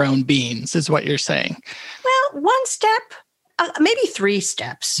growing your own beans, is what you're saying. Well, one step. Maybe 3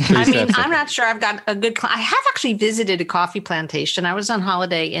 steps. I'm not sure I've got a good... I have actually visited a coffee plantation. I was on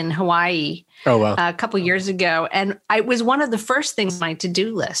holiday in Hawaii a couple years ago, and it was one of the first things on my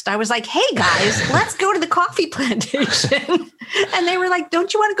to-do list. I was like, hey, guys, let's go to the coffee plantation. And they were like,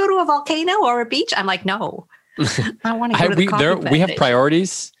 don't you want to go to a volcano or a beach? I'm like, no. I want to go to the coffee plantation. We have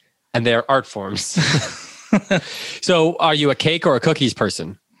priorities, and they're art forms. So are you a cake or a cookies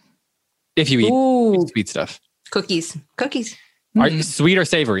person? If you eat sweet stuff. Cookies. Are you sweet or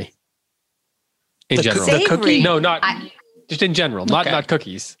savory? In general. Savory. No, not just in general. Not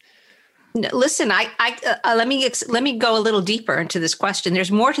cookies. Listen, let me go a little deeper into this question.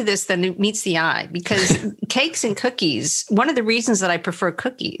 There's more to this than meets the eye, because cakes and cookies, one of the reasons that I prefer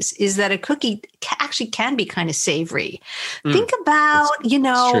cookies is that a cookie actually can be kind of savory. Think about,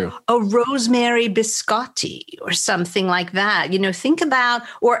 a rosemary biscotti or something like that. Think about,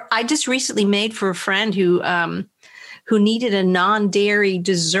 or I just recently made for a friend who needed a non-dairy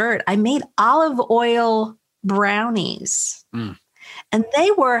dessert. I made olive oil brownies. And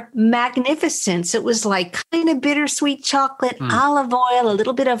they were magnificent. So it was like kind of bittersweet chocolate, olive oil, a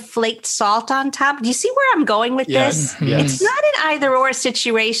little bit of flaked salt on top. Do you see where I'm going with this? Yes. It's not an either or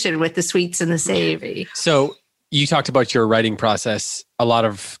situation with the sweets and the savory. So you talked about your writing process.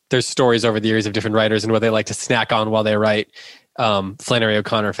 There's stories over the years of different writers and what they like to snack on while they write. Flannery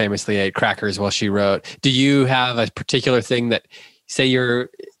O'Connor famously ate crackers while she wrote. Do you have a particular thing that, say you're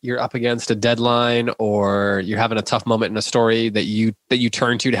up against a deadline or you're having a tough moment in a story that you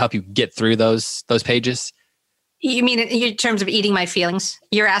turn to help you get through those pages? You mean in terms of eating my feelings?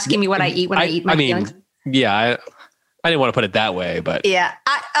 You're asking me what I eat when I eat my feelings? Yeah, I didn't want to put it that way, but yeah,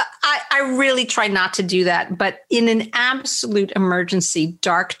 I really try not to do that. But in an absolute emergency,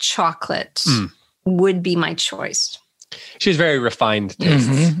 dark chocolate would be my choice. She has very refined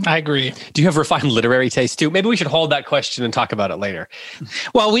tastes. I agree. Do you have refined literary taste too? Maybe we should hold that question and talk about it later.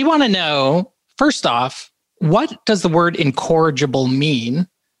 Well, we want to know, first off, what does the word incorrigible mean?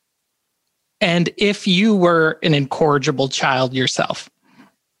 And if you were an incorrigible child yourself?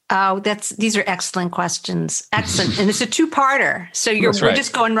 Oh, these are excellent questions. Excellent. And it's a two-parter. So we're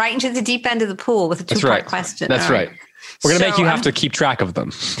just going right into the deep end of the pool with a two-part question. That's right. We're going to make you have to keep track of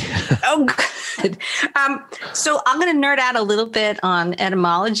them. Oh, good. So I'm going to nerd out a little bit on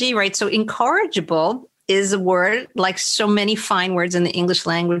etymology, right? So incorrigible is a word, like so many fine words in the English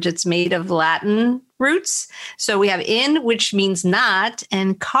language. It's made of Latin roots. So we have in, which means not,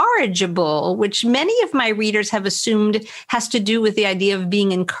 and corrigible, which many of my readers have assumed has to do with the idea of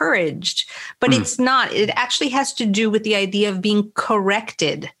being encouraged. But it's not. It actually has to do with the idea of being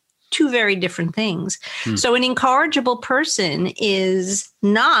corrected. Two very different things. So an incorrigible person is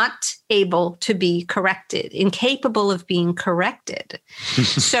not able to be corrected, incapable of being corrected.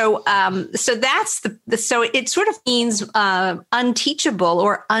 So that's so it sort of means unteachable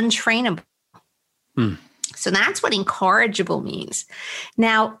or untrainable. So that's what incorrigible means.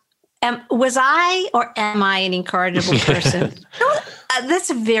 Now, was I or am I an incorrigible person? That's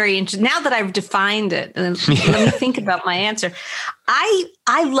a very interesting. Now that I've defined it, and let me think about my answer.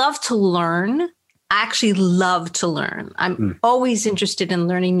 I love to learn. I actually love to learn. I'm always interested in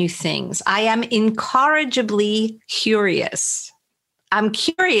learning new things. I am incorrigibly curious. I'm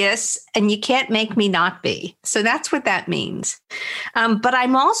curious, and you can't make me not be. So that's what that means. But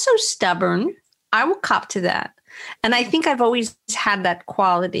I'm also stubborn. I will cop to that. And I think I've always had that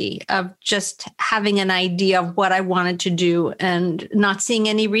quality of just having an idea of what I wanted to do and not seeing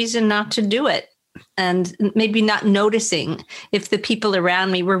any reason not to do it. And maybe not noticing if the people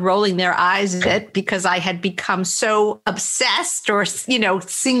around me were rolling their eyes at it because I had become so obsessed or,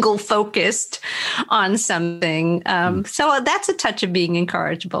 single focused on something. So that's a touch of being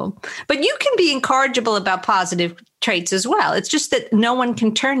incorrigible. But you can be incorrigible about positive traits as well. It's just that no one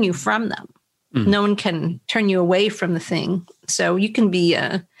can turn you from them. No one can turn you away from the thing. So you can be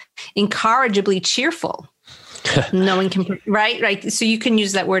incorrigibly cheerful. No one can, right? So you can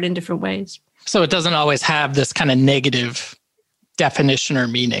use that word in different ways. So it doesn't always have this kind of negative definition or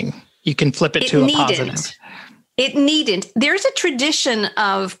meaning. You can flip it to a positive. It needn't. There's a tradition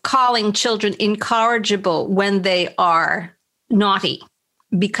of calling children incorrigible when they are naughty,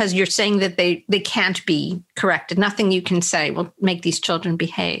 because you're saying that they can't be corrected. Nothing you can say will make these children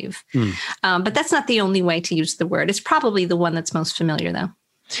behave. But that's not the only way to use the word. It's probably the one that's most familiar, though.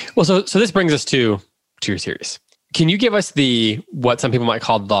 Well, so this brings us to your series. Can you give us what some people might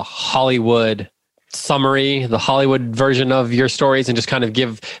call the Hollywood summary, the Hollywood version of your stories, and just kind of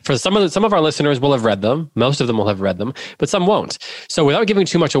give, for some of our listeners will have read them, most of them will have read them, but some won't. So without giving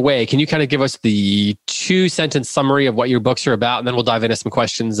too much away, can you kind of give us the 2-sentence summary of what your books are about, and then we'll dive into some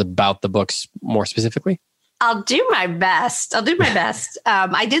questions about the books more specifically? I'll do my best.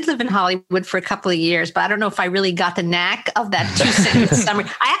 I did live in Hollywood for a couple of years, but I don't know if I really got the knack of that 2-sentence summary.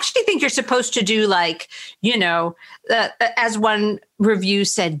 I actually think you're supposed to do as one review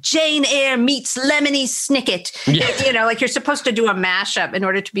said, Jane Eyre meets Lemony Snicket. Yeah. You're supposed to do a mashup in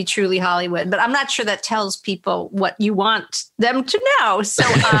order to be truly Hollywood. But I'm not sure that tells people what you want them to know. So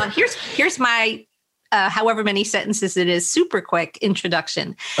here's my however many sentences it is, super quick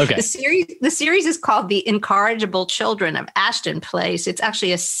introduction. Okay. The series is called The Incorrigible Children of Ashton Place. It's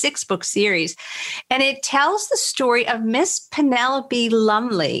actually a 6-book series, and it tells the story of Miss Penelope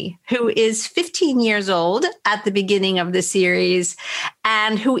Lumley, who is 15 years old at the beginning of the series,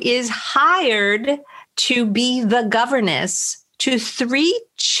 and who is hired to be the governess to 3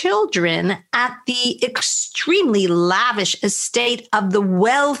 children at the extremely lavish estate of the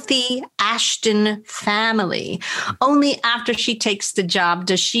wealthy Ashton family. Only after she takes the job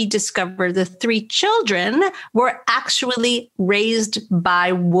does she discover the 3 children were actually raised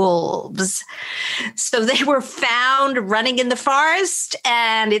by wolves. So they were found running in the forest,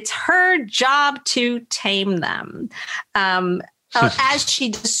 and it's her job to tame them. As she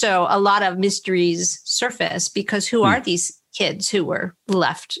does so, a lot of mysteries surface, because who are these kids who were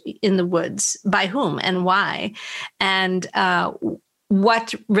left in the woods, by whom and why, and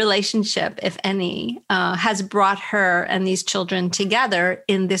what relationship, if any, has brought her and these children together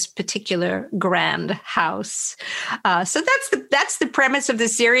in this particular grand house. So that's the premise of the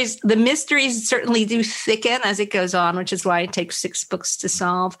series. The mysteries certainly do thicken as it goes on, which is why it takes 6 books to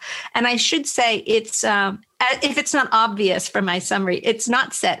solve. And I should say, it's if it's not obvious from my summary, it's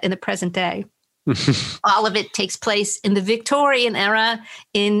not set in the present day. All of it takes place in the Victorian era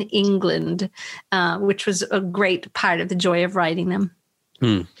in England, which was a great part of the joy of writing them.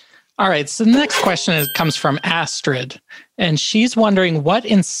 All right. So the next question comes from Astrid, and she's wondering what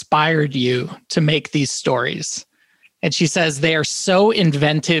inspired you to make these stories. And she says they are so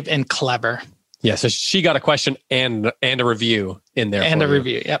inventive and clever. Yeah. So she got a question and a review in there. And a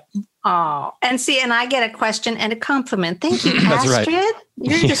review. Yep. Oh, and I get a question and a compliment. Thank you, That's Astrid. right.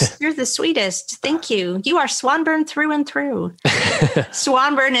 You're the sweetest. Thank you. You are Swanburn through and through.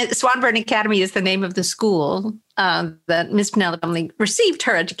 Swanburn Academy is the name of the school that Miss Penelope received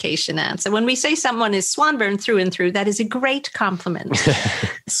her education at. So when we say someone is Swanburn through and through, that is a great compliment.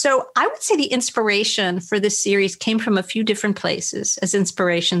 So I would say the inspiration for this series came from a few different places, as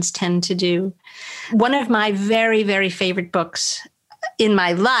inspirations tend to do. One of my very, very favorite books in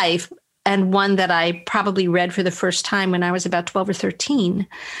my life, and one that I probably read for the first time when I was about 12 or 13,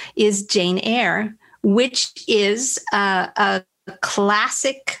 is Jane Eyre, which is a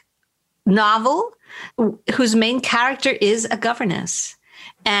classic novel whose main character is a governess.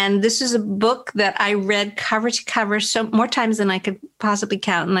 And this is a book that I read cover to cover more times than I could possibly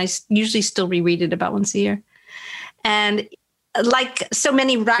count. And I usually still reread it about once a year. And like so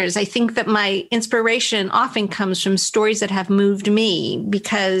many writers, I think that my inspiration often comes from stories that have moved me,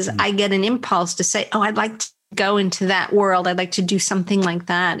 because I get an impulse to say, oh, I'd like to go into that world. I'd like to do something like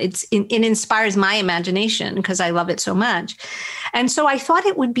that. It inspires my imagination because I love it so much. And so I thought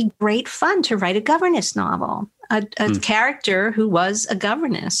it would be great fun to write a governess novel, a character who was a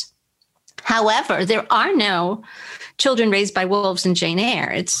governess. However, there are no children raised by wolves in Jane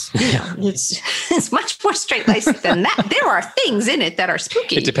Eyre. It's much more straight-laced than that. There are things in it that are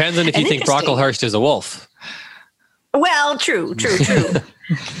spooky. It depends on if you think Brocklehurst is a wolf. Well, true.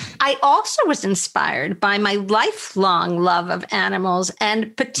 I also was inspired by my lifelong love of animals,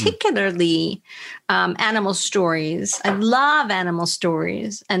 and particularly animal stories. I love animal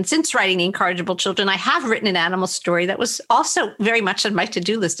stories. And since writing The Incorrigible Children, I have written an animal story that was also very much on my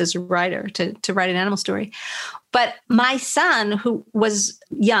to-do list as a writer, to write an animal story. But my son, who was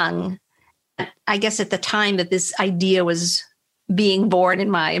young, I guess at the time that this idea was being born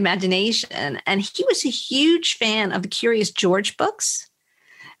in my imagination, and he was a huge fan of the Curious George books,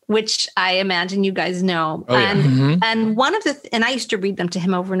 which I imagine you guys know. Oh, yeah. And one of and I used to read them to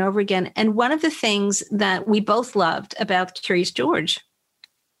him over and over again. And one of the things that we both loved about Curious George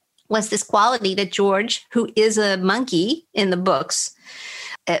was this quality that George, who is a monkey in the books,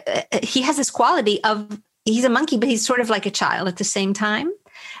 he has this quality of, he's a monkey, but he's sort of like a child at the same time.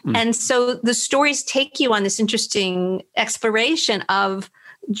 And so the stories take you on this interesting exploration of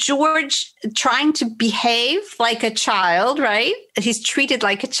George trying to behave like a child, right? He's treated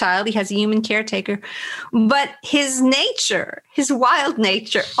like a child. He has a human caretaker, but his nature, his wild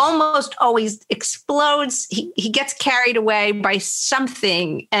nature, almost always explodes. He gets carried away by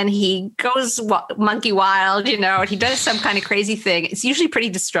something, and he goes monkey wild, and he does some kind of crazy thing. It's usually pretty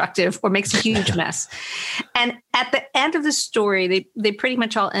destructive or makes a huge mess. And at the end of the story, they pretty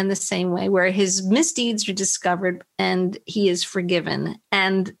much all end the same way, where his misdeeds are discovered and he is forgiven.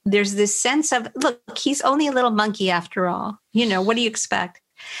 And there's this sense of, look, he's only a little monkey after all. What do you expect?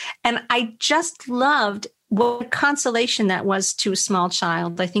 And I just loved what consolation that was to a small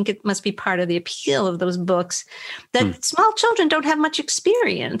child. I think it must be part of the appeal of those books, that small children don't have much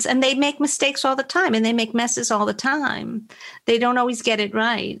experience and they make mistakes all the time and they make messes all the time. They don't always get it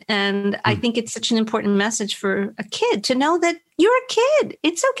right. And I think it's such an important message for a kid to know that you're a kid.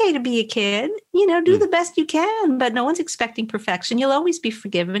 It's okay to be a kid. Do the best you can, but no one's expecting perfection. You'll always be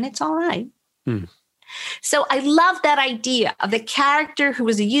forgiven. It's all right. So I love that idea of the character who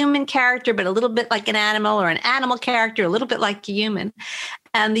was a human character, but a little bit like an animal, or an animal character, a little bit like a human.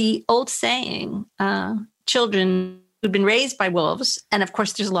 And the old saying, children who've been raised by wolves. And of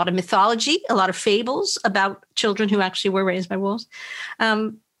course, there's a lot of mythology, a lot of fables about children who actually were raised by wolves,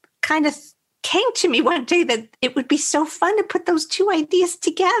 kind of came to me one day that it would be so fun to put those two ideas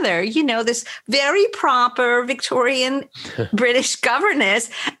together, this very proper Victorian British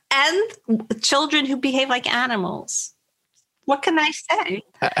governess and children who behave like animals. What can I say?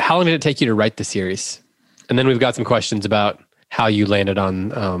 How long did it take you to write the series? And then we've got some questions about how you landed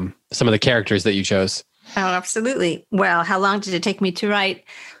on some of the characters that you chose. Oh, absolutely. Well, how long did it take me to write?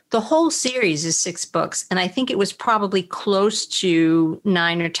 The whole series is 6 books, and I think it was probably close to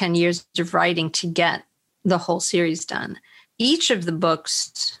 9 or 10 years of writing to get the whole series done. Each of the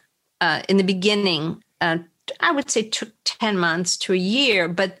books in the beginning, I would say took 10 months to a year,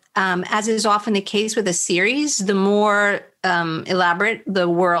 but as is often the case with a series, the more elaborate the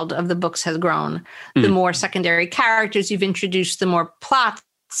world of the books has grown, the more secondary characters you've introduced, the more plots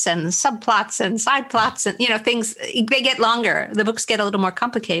and subplots and side plots and, things, they get longer. The books get a little more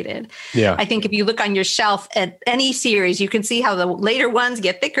complicated. Yeah. I think if you look on your shelf at any series, you can see how the later ones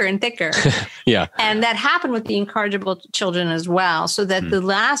get thicker and thicker. Yeah. And that happened with the Incorrigible children as well. So that the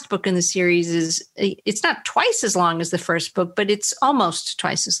last book in the series it's not twice as long as the first book, but it's almost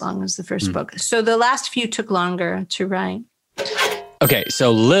twice as long as the first book. So the last few took longer to write. Okay.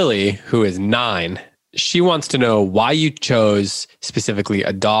 So Lily, who is 9, she wants to know why you chose specifically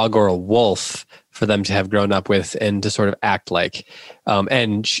a dog or a wolf for them to have grown up with and to sort of act like.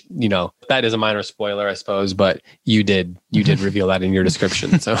 And that is a minor spoiler, I suppose, but you did reveal that in your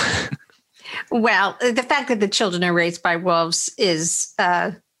description. So, well, the fact that the children are raised by wolves is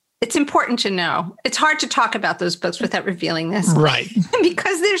it's important to know. It's hard to talk about those books without revealing this. Right.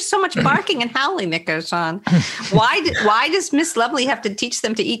 Because there's so much barking and howling that goes on. Why does Miss Lovely have to teach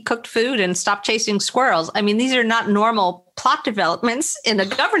them to eat cooked food and stop chasing squirrels? I mean, these are not normal plot developments in a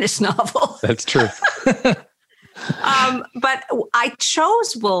governess novel. That's true. But I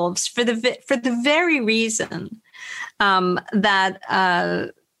chose wolves for the very reason that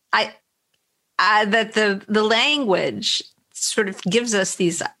the language sort of gives us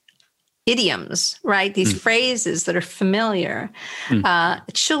these idioms, right? These phrases that are familiar.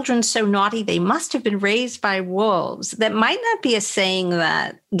 Children so naughty, they must have been raised by wolves. That might not be a saying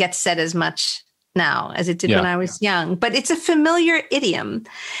that gets said as much now as it did when I was young, but it's a familiar idiom.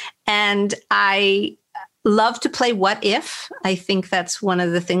 And I love to play what if. I think that's one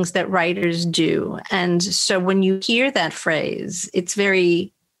of the things that writers do. And so when you hear that phrase, it's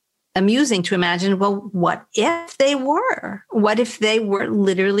very amusing to imagine, well, what if they were? What if they were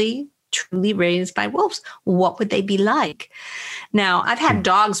literally truly raised by wolves? What would they be like? Now, I've had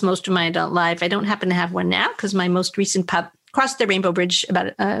dogs most of my adult life. I don't happen to have one now because my most recent pup crossed the Rainbow Bridge about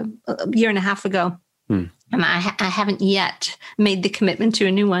a year and a half ago. And I haven't yet made the commitment to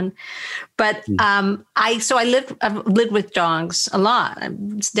a new one. But I've lived with dogs a lot.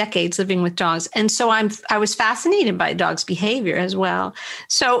 It's decades living with dogs. And so I was fascinated by dogs' behavior as well.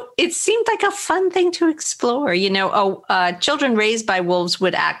 So it seemed like a fun thing to explore. Children raised by wolves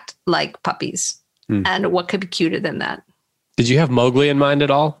would act like puppies. And what could be cuter than that? Did you have Mowgli in mind at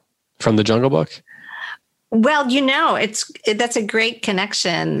all from the Jungle Book? Well, that's a great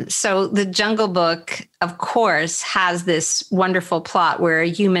connection. So the Jungle Book, of course, has this wonderful plot where a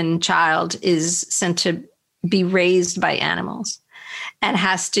human child is sent to be raised by animals and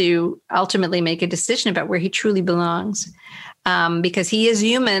has to ultimately make a decision about where he truly belongs, because he is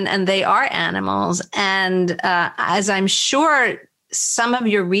human and they are animals. And as I'm sure some of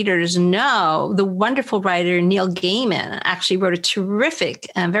your readers know, the wonderful writer Neil Gaiman actually wrote a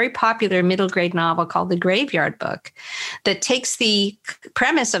terrific and very popular middle grade novel called The Graveyard Book that takes the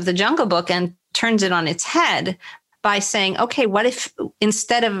premise of the Jungle Book and turns it on its head by saying, okay, what if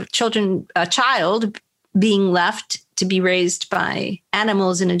instead of a child being left to be raised by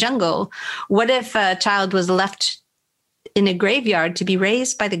animals in a jungle, what if a child was left in a graveyard to be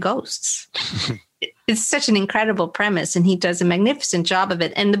raised by the ghosts? It's such an incredible premise, and he does a magnificent job of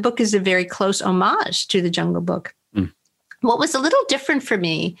it. And the book is a very close homage to the Jungle Book. What was a little different for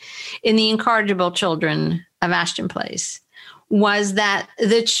me in the Incorrigible Children of Ashton Place was that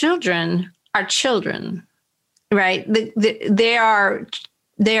the children are children. right? They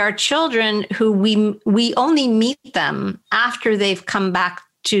are children who we only meet them after they've come back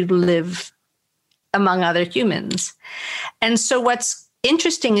to live among other humans. And so what's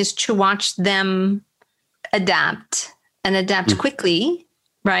interesting is to watch them adapt quickly,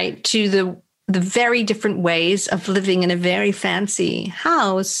 right, to the very different ways of living in a very fancy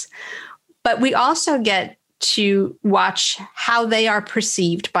house. But we also get to watch how they are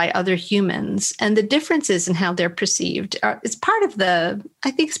perceived by other humans, and the differences in how they're perceived. It's part of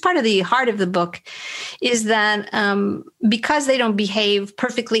the heart of the book, is that because they don't behave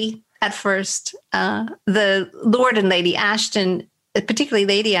perfectly at first, the Lord and Lady Ashton, particularly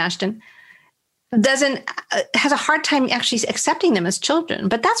Lady Ashton, has a hard time actually accepting them as children,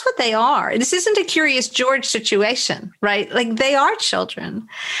 but that's what they are. This isn't a Curious George situation, right? Like, they are children.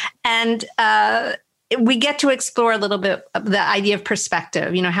 And we get to explore a little bit of the idea of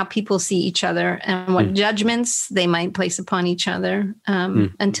perspective, how people see each other and what judgments they might place upon each other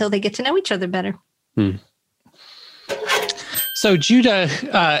until they get to know each other better. So Judah,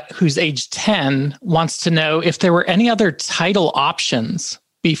 who's age 10, wants to know if there were any other title options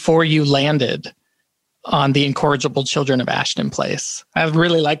before you landed on The Incorrigible Children of Ashton Place. I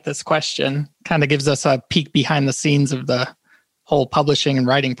really like this question. Kind of gives us a peek behind the scenes of the whole publishing and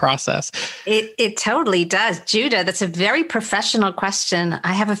writing process. It totally does. Judah, that's a very professional question.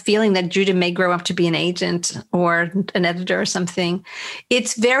 I have a feeling that Judah may grow up to be an agent or an editor or something.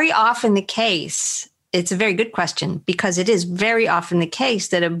 It's very often the case. It's a very good question, because it is very often the case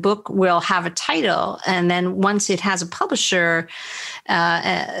that a book will have a title, and then once it has a publisher,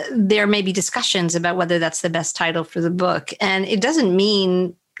 there may be discussions about whether that's the best title for the book. And it doesn't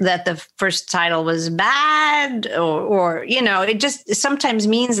mean that the first title was bad or it just sometimes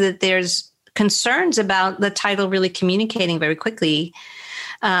means that there's concerns about the title really communicating very quickly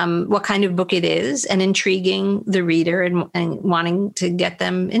what kind of book it is and intriguing the reader and wanting to get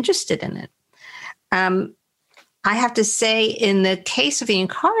them interested in it. I have to say, in the case of The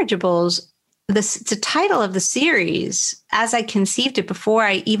Incorrigibles, the title of the series, as I conceived it before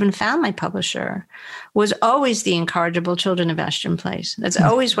I even found my publisher, was always The Incorrigible Children of Ashton Place. That's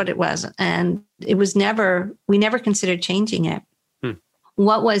always what it was. And we never considered changing it.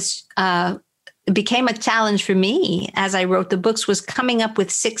 What became a challenge for me as I wrote the books was coming up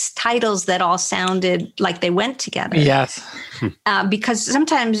with 6 titles that all sounded like they went together. Yes. Because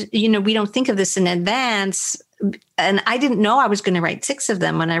sometimes, we don't think of this in advance. And I didn't know I was going to write 6 of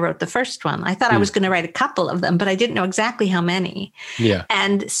them when I wrote the first one. I thought I was going to write a couple of them, but I didn't know exactly how many. Yeah.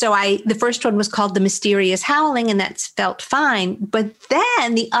 And so the first one was called The Mysterious Howling, and that felt fine. But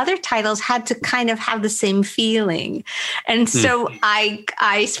then the other titles had to kind of have the same feeling. And so I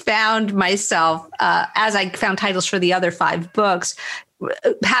found myself, as I found titles for the other 5 books,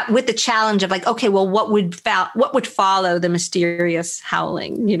 with the challenge of like, okay, well, what would follow The Mysterious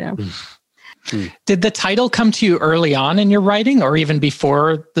Howling, Did the title come to you early on in your writing, or even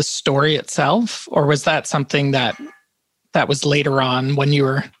before the story itself? Or was that something that was later on when you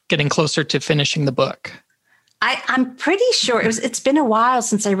were getting closer to finishing the book? I'm pretty sure it's been a while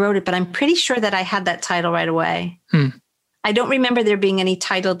since I wrote it, but I'm pretty sure that I had that title right away. I don't remember there being any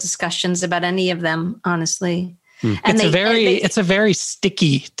title discussions about any of them, honestly. And it's a very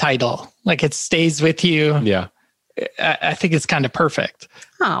sticky title. Like, it stays with you. Yeah. I think it's kind of perfect.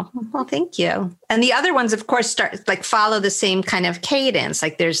 Oh, well, thank you. And the other ones, of course, follow the same kind of cadence.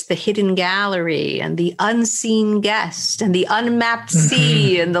 Like, there's The Hidden Gallery and The Unseen Guest and The Unmapped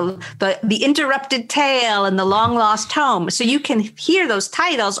Sea and the Interrupted Tale and The Long Lost Home. So you can hear those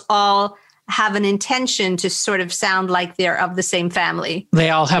titles all have an intention to sort of sound like they're of the same family.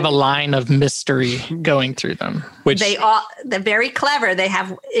 They all have a line of mystery going through them. They're very clever. They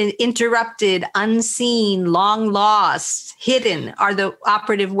have interrupted, unseen, long lost, hidden are the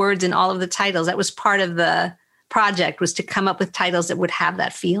operative words in all of the titles. That was part of the project, was to come up with titles that would have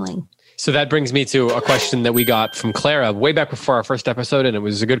that feeling. So that brings me to a question that we got from Clara way back before our first episode, and it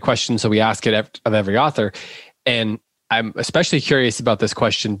was a good question, so we ask it of every author. And I'm especially curious about this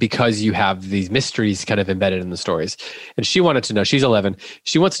question because you have these mysteries kind of embedded in the stories. And she wanted to know, she's 11,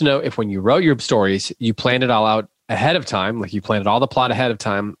 she wants to know if when you wrote your stories, you planned it all out ahead of time, like you planned all the plot ahead of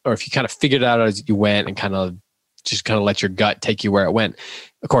time, or if you kind of figured it out as you went and kind of let your gut take you where it went.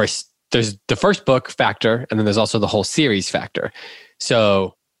 Of course, there's the first book factor, and then there's also the whole series factor.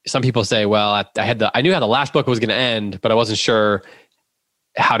 So some people say, well, I knew how the last book was going to end, but I wasn't sure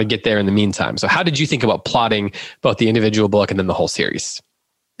how to get there in the meantime. So how did you think about plotting both the individual book and then the whole series?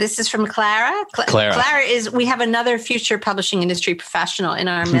 This is from Clara. Clara we have another future publishing industry professional in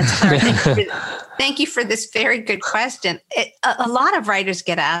our midst. Clara, thank you for this very good question. A lot of writers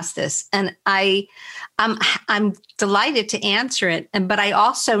get asked this, and I I'm delighted to answer it. But I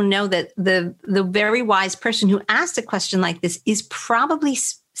also know that the very wise person who asked a question like this is probably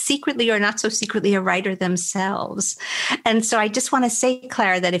secretly or not so secretly a writer themselves. And so I just want to say,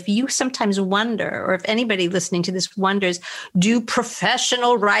 Clara, that if you sometimes wonder, or if anybody listening to this wonders, do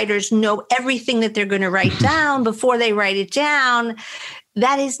professional writers know everything that they're going to write down before they write it down?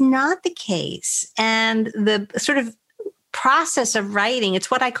 That is not the case. And the sort of process of writing, it's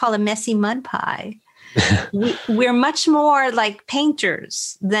what I call a messy mud pie. We're much more like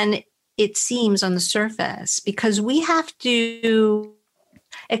painters than it seems on the surface, because we have to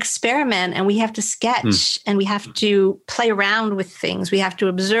experiment and we have to sketch and we have to play around with things. We have to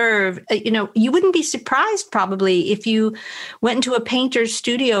observe. You wouldn't be surprised probably if you went into a painter's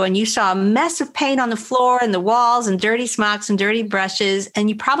studio and you saw a mess of paint on the floor and the walls and dirty smocks and dirty brushes. And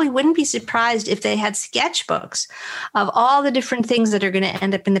you probably wouldn't be surprised if they had sketchbooks of all the different things that are going to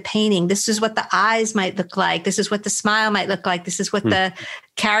end up in the painting. This is what the eyes might look like. This is what the smile might look like. This is what the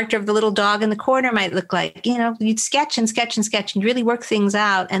character of the little dog in the corner might look like. You'd sketch and sketch and sketch and really work things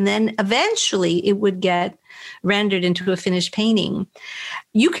out. And then eventually it would get rendered into a finished painting.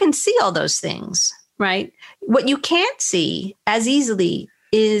 You can see all those things, right? What you can't see as easily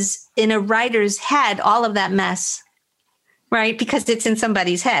is in a writer's head, all of that mess, right? Because it's in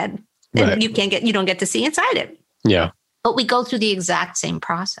somebody's head and right. you don't get to see inside it. Yeah. But we go through the exact same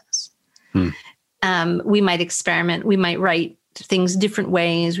process. We might experiment. We might write things different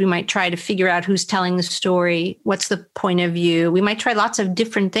ways. We might try to figure out who's telling the story. What's the point of view? We might try lots of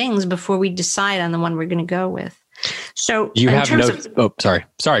different things before we decide on the one we're going to go with. So you have no.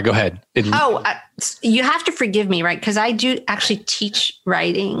 Sorry. Go ahead. You have to forgive me, right? Because I do actually teach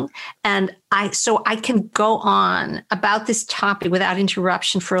writing, and I can go on about this topic without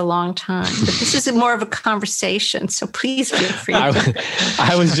interruption for a long time. But this is more of a conversation, so please feel free.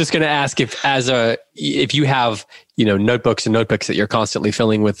 I was just going to ask if you have notebooks and notebooks that you're constantly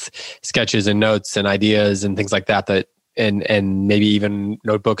filling with sketches and notes and ideas and things like that and maybe even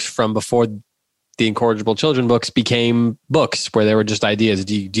notebooks from before the Incorrigible Children books became books where they were just ideas.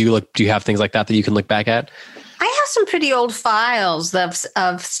 Do you have things like that you can look back at? I have some pretty old files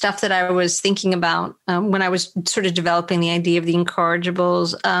of stuff that I was thinking about when I was sort of developing the idea of the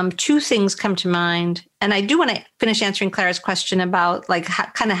Incorrigibles. Two things come to mind, and I do want to finish answering Clara's question about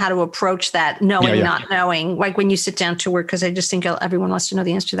how to approach that knowing, not knowing, like when you sit down to work, because I just think everyone wants to know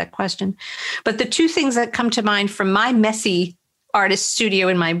the answer to that question. But the two things that come to mind from my messy artist studio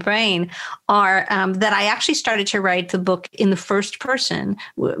in my brain are that I actually started to write the book in the first person,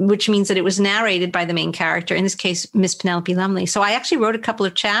 which means that it was narrated by the main character, in this case, Miss Penelope Lumley. So I actually wrote a couple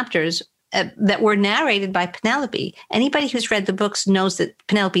of chapters that were narrated by Penelope. Anybody who's read the books knows that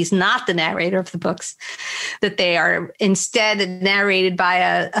Penelope is not the narrator of the books, that they are instead narrated by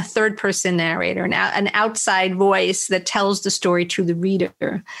a third person narrator, an outside voice that tells the story to the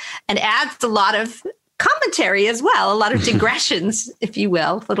reader and adds a lot of commentary as well, a lot of digressions, if you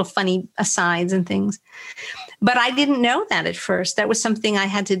will, little funny asides and things. But I didn't know that at first. That was something I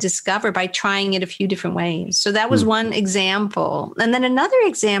had to discover by trying it a few different ways. So that was one example. And then another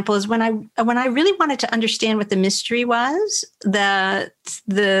example is when I really wanted to understand what the mystery was,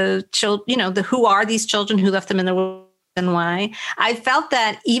 the children, who are these children, who left them in the world and why. I felt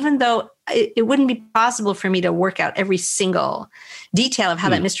that even though it wouldn't be possible for me to work out every single detail of how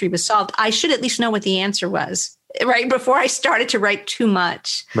that mystery was solved, I should at least know what the answer was, right? Before I started to write too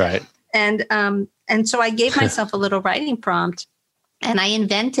much. Right. And so I gave myself a little writing prompt, and I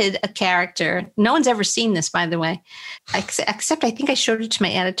invented a character. No one's ever seen this, by the way, except I think I showed it to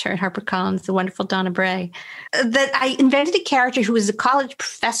my editor at HarperCollins, the wonderful Donna Bray, that I invented a character who was a college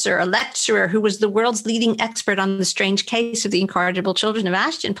professor, a lecturer, who was the world's leading expert on the strange case of the Incorrigible Children of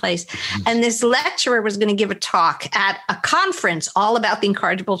Ashton Place. And this lecturer was going to give a talk at a conference all about the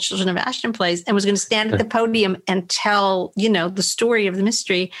Incorrigible Children of Ashton Place and was going to stand at the podium and tell, the story of the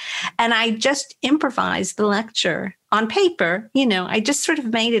mystery. And I just improvised the lecture on paper. I just sort of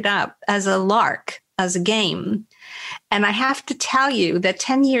made it up as a lark, as a game. And I have to tell you that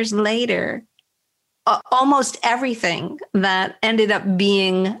 10 years later, almost everything that ended up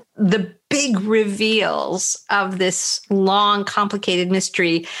being the big reveals of this long, complicated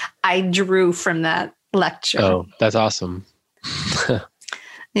mystery, I drew from that lecture. Oh, that's awesome.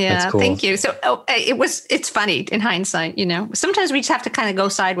 Yeah, that's cool. Thank you. So it's funny in hindsight, sometimes we just have to kind of go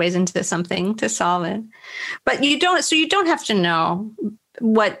sideways into something to solve it, but you don't have to know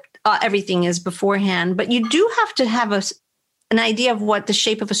what everything is beforehand, but you do have to have an idea of what the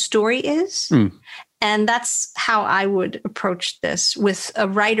shape of a story is. And that's how I would approach this with a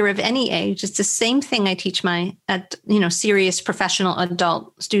writer of any age. It's the same thing I teach my serious professional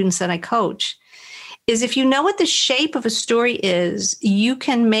adult students that I coach, is if you know what the shape of a story is, you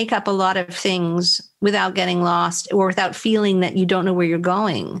can make up a lot of things without getting lost or without feeling that you don't know where you're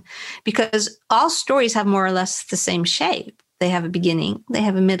going. Because all stories have more or less the same shape. They have a beginning, they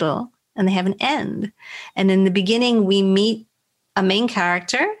have a middle, and they have an end. And in the beginning, we meet a main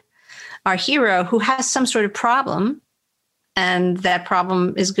character, our hero, who has some sort of problem, and that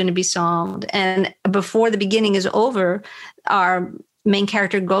problem is going to be solved. And before the beginning is over, our main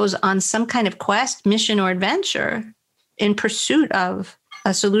character goes on some kind of quest, mission, or adventure in pursuit of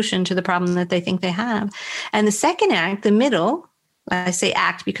a solution to the problem that they think they have. And the second act, the middle, I say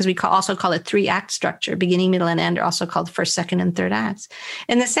act because we also call it 3-act structure. Beginning, middle, and end are also called first, second, and third acts.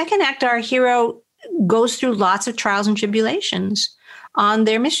 In the second act, our hero goes through lots of trials and tribulations on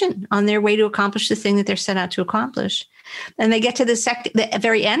their mission, on their way to accomplish the thing that they're set out to accomplish. And they get to the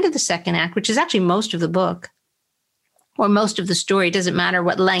very end of the second act, which is actually most of the book, or most of the story. It doesn't matter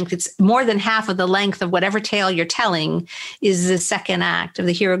what length. It's more than half of the length of whatever tale you're telling is the second act of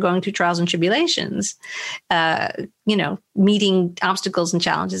the hero going through trials and tribulations, meeting obstacles and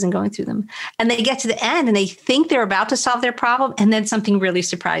challenges and going through them. And they get to the end and they think they're about to solve their problem. And then something really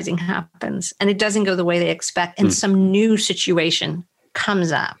surprising happens and it doesn't go the way they expect. And some new situation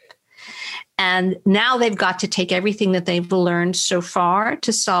comes up. And now they've got to take everything that they've learned so far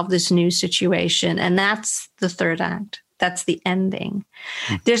to solve this new situation. And that's the third act. That's the ending.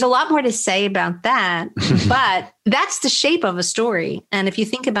 There's a lot more to say about that, but that's the shape of a story. And if you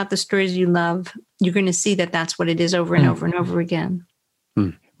think about the stories you love, you're going to see that that's what it is over and over and over again.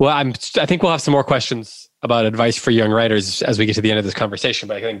 Well, I think we'll have some more questions about advice for young writers as we get to the end of this conversation.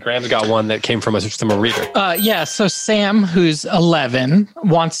 But I think Graham's got one that came from a reader. So Sam, who's 11,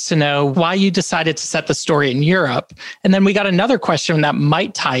 wants to know why you decided to set the story in Europe. And then we got another question that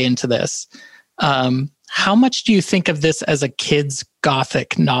might tie into this. How much do you think of this as a kid's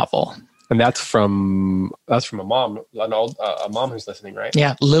Gothic novel? And that's from a mom, a mom who's listening, right?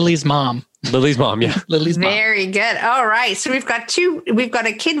 Yeah, Lily's mom. Lily's mom, yeah. Lily's mom. Very good. All right. So we've got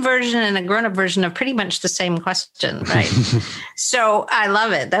a kid version and a grown-up version of pretty much the same question, right? So I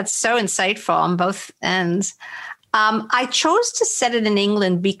love it. That's so insightful on both ends. I chose to set it in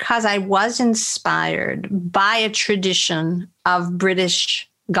England because I was inspired by a tradition of British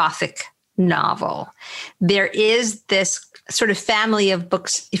Gothic novel. There is this sort of family of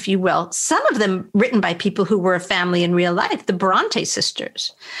books, if you will, some of them written by people who were a family in real life, the Bronte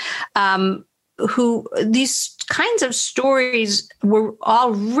sisters, who these kinds of stories were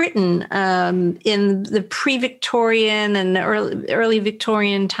all written in the pre-Victorian and the early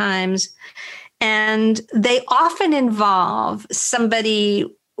Victorian times. And they often involve somebody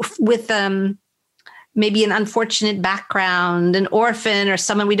with maybe an unfortunate background, an orphan, or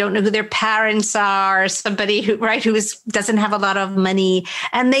someone we don't know who their parents are, or somebody who doesn't have a lot of money.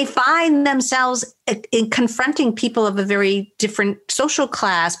 And they find themselves in confronting people of a very different social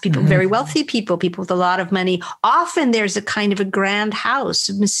class, people, very wealthy people with a lot of money. Often there's a kind of a grand house,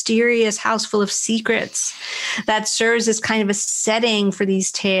 a mysterious house full of secrets that serves as kind of a setting for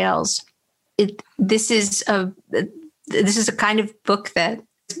these tales. This is a kind of book that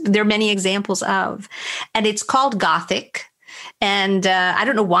there are many examples of, and it's called Gothic. And I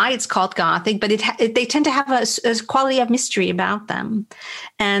don't know why it's called Gothic, but they tend to have a quality of mystery about them.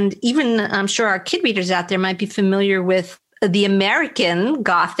 And even I'm sure our kid readers out there might be familiar with the American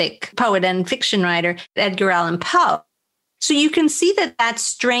Gothic poet and fiction writer, Edgar Allan Poe. So you can see that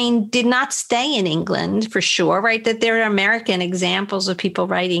strain did not stay in England for sure, right? That there are American examples of people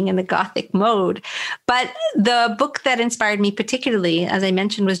writing in the Gothic mode. But the book that inspired me particularly, as I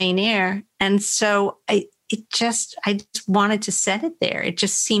mentioned, was Jane Eyre. And so I just wanted to set it there. It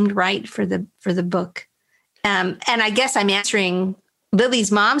just seemed right for the book. And I guess I'm answering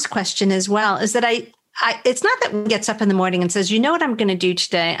Lily's mom's question as well, is that it's not that one gets up in the morning and says, you know what I'm going to do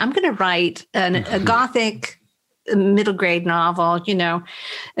today? I'm going to write a Gothic middle grade novel,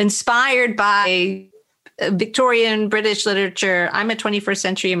 inspired by Victorian British literature. I'm a 21st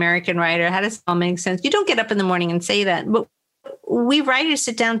century American writer. How does it all make sense? You don't get up in the morning and say that. But we writers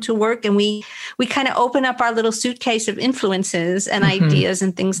sit down to work and we kind of open up our little suitcase of influences and ideas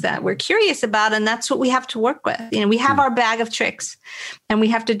and things that we're curious about. And that's what we have to work with. We have our bag of tricks and we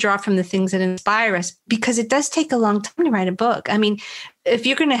have to draw from the things that inspire us, because it does take a long time to write a book. I mean, if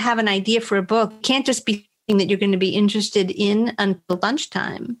you're going to have an idea for a book, it can't just be that you're going to be interested in until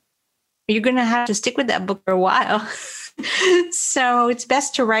lunchtime. You're going to have to stick with that book for a while. So it's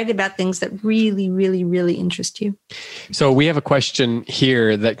best to write about things that really, really, really interest you. So we have a question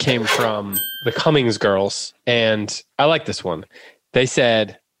here that came from the Cummings girls, and I like this one. They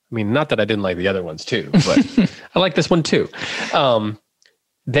said, not that I didn't like the other ones too, but I like this one too.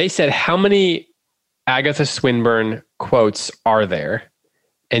 They said, how many Agatha Swinburne quotes are there?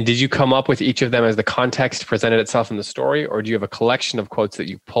 And did you come up with each of them as the context presented itself in the story, or do you have a collection of quotes that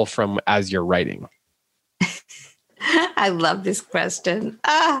you pull from as you're writing? I love this question.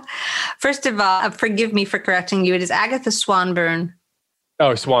 First of all, forgive me for correcting you. It is Agatha Swanburne.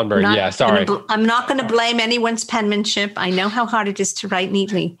 Oh, Swanburne. Yeah, sorry. I'm not going to blame anyone's penmanship. I know how hard it is to write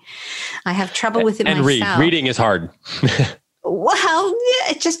neatly. I have trouble with it myself. And reading is hard. Well,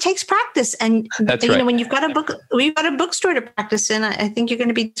 yeah, it just takes practice, and That's you right. know, when you've got a bookstore to practice in, I think you're going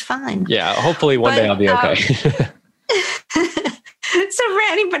to be fine. Yeah, hopefully one day I'll be okay. So for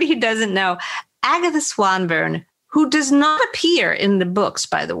anybody who doesn't know, Agatha Swanburne, who does not appear in the books,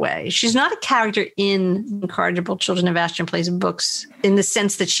 by the way, she's not a character in Incorrigible Children of Ashton Plays books in the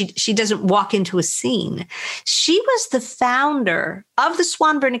sense that she doesn't walk into a scene. She was the founder of the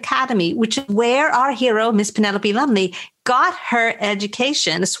Swanburne Academy, which is where our hero, Miss Penelope Lumley, got her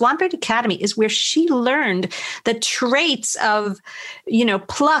education. The Swanburne Academy is where she learned the traits of,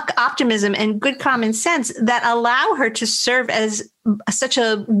 pluck, optimism, and good common sense that allow her to serve as such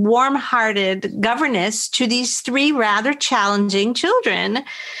a warm-hearted governess to these three rather challenging children.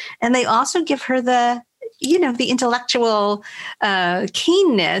 And they also give her the intellectual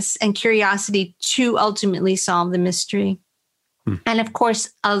keenness and curiosity to ultimately solve the mystery. And of course,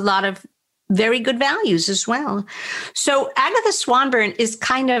 a lot of very good values as well. So Agatha Swanburne is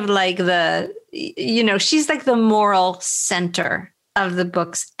kind of like she's like the moral center of the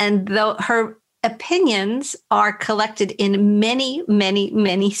books. And though her opinions are collected in many, many,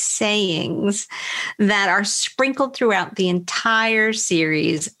 many sayings that are sprinkled throughout the entire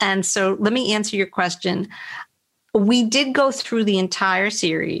series. And so let me answer your question. We did go through the entire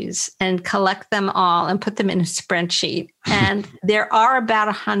series and collect them all and put them in a spreadsheet. And there are about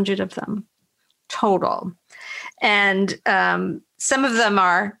 100 of them total. And some of them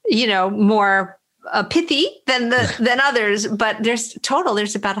are, more pithy than others, but there's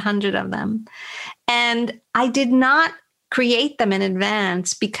about 100 of them. And I did not create them in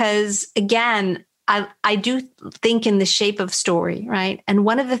advance because, again, I do think in the shape of story, right? And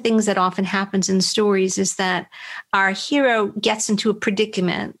one of the things that often happens in stories is that our hero gets into a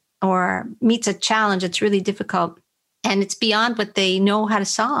predicament or meets a challenge that's really difficult, and it's beyond what they know how to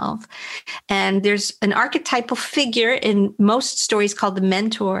solve. And there's an archetypal figure in most stories called the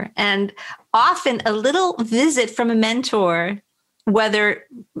mentor. And often a little visit from a mentor, whether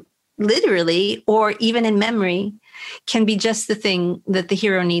literally or even in memory, can be just the thing that the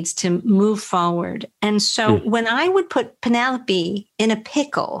hero needs to move forward. And so when I would put Penelope in a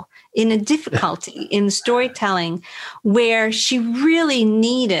pickle, in a difficulty in storytelling where she really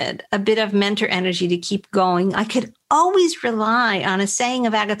needed a bit of mentor energy to keep going, I could always rely on a saying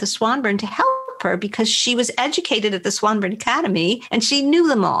of Agatha Swanburne to help her because she was educated at the Swanburne Academy and she knew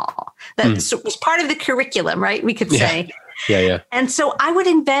them all. That was part of the curriculum, right? We could say. Yeah. And so I would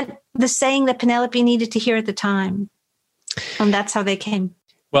invent the saying that Penelope needed to hear at the time. And that's how they came.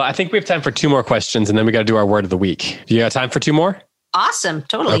 Well, I think we have time for 2 more questions and then we got to do our word of the week. Do you have time for 2 more? Awesome.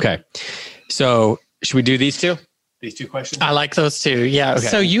 Totally. Okay. So should we do these 2? These 2 questions? I like those 2. Yeah. Okay.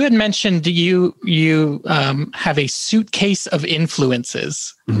 So you had mentioned you have a suitcase of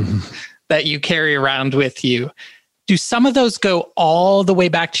influences that you carry around with you. Do some of those go all the way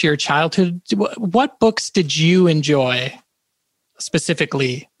back to your childhood? What books did you enjoy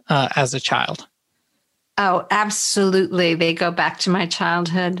specifically as a child? Oh, absolutely. They go back to my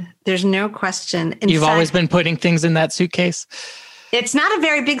childhood. There's no question. You've always been putting things in that suitcase? It's not a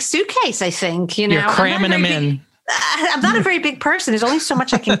very big suitcase, I think. You're cramming them in. I'm not a very big person. There's only so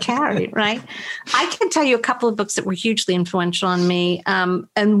much I can carry, right? I can tell you a couple of books that were hugely influential on me.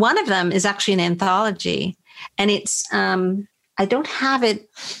 And one of them is actually an anthology. And it's, I don't have it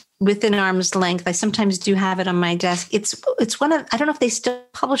within arm's length. I sometimes do have it on my desk. It's one of, I don't know if they still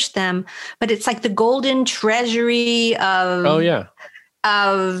publish them, but it's like the golden treasury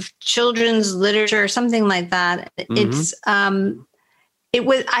of children's literature or something like that. It's,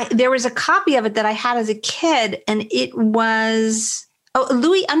 there was a copy of it that I had as a kid, and it was,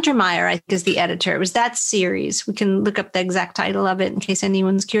 Louis Untermeyer, I think, is the editor. It was that series. We can look up the exact title of it in case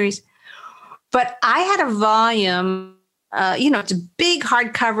anyone's curious. But I had a volume, it's a big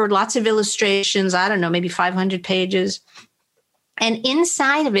hardcover, lots of illustrations, I don't know, maybe 500 pages. And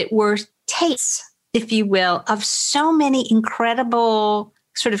inside of it were tapes, if you will, of so many incredible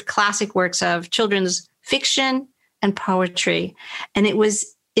sort of classic works of children's fiction and poetry. And it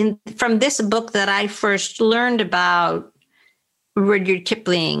was from this book that I first learned about Rudyard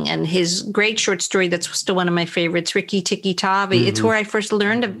Kipling and his great short story that's still one of my favorites, Rikki Tikki Tavi. Mm-hmm. It's where I first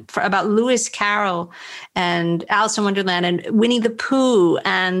learned about Lewis Carroll and Alice in Wonderland and Winnie the Pooh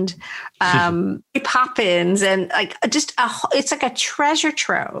and Poppins, and like it's like a treasure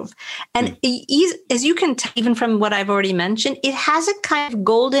trove. And as you can tell, even from what I've already mentioned, it has a kind of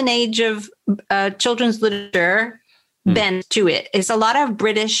golden age of children's literature bent to it. It's a lot of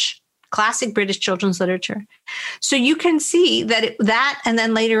classic British children's literature. So you can see that and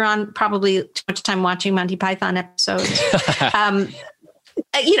then later on, probably too much time watching Monty Python episodes,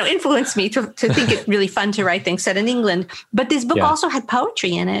 influenced me to think it really fun to write things set in England. But this book also had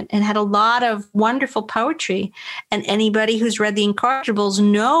poetry in it and had a lot of wonderful poetry. And anybody who's read The Incorrigibles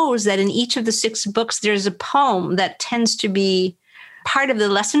knows that in each of the 6 books, there's a poem that tends to be part of the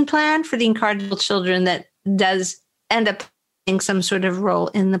lesson plan for the incorrigible children that does end up some sort of role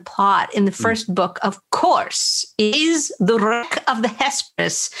in the plot. In the first book, of course, is The Wreck of the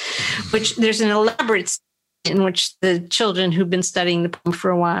Hesperus, which there's an elaborate scene in which the children who've been studying the poem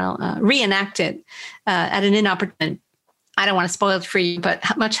for a while reenact it at an inopportune. I don't want to spoil it for you, but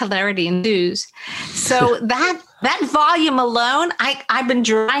much hilarity ensues. So that volume alone, I've been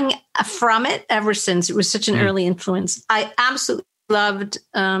drawing from it ever since. It was such an early influence. I absolutely loved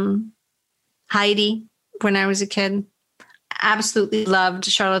Heidi when I was a kid. Absolutely loved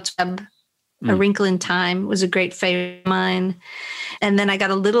Charlotte's Web. A Wrinkle in Time was a great favorite of mine. And then I got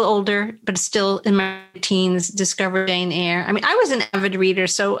a little older, but still in my teens, discovered Jane Eyre. I mean, I was an avid reader,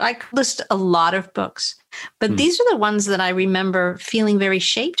 so I could list a lot of books. But these are the ones that I remember feeling very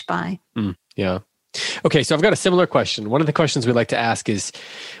shaped by. Yeah. Okay, so I've got a similar question. One of the questions we like to ask is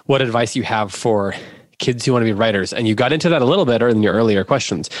what advice you have for kids who want to be writers. And you got into that a little bit in your earlier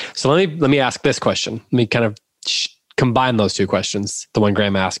questions. So let me ask this question. Let me kind of combine those two questions, the one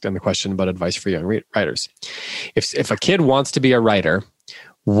Graham asked and the question about advice for young writers. If a kid wants to be a writer,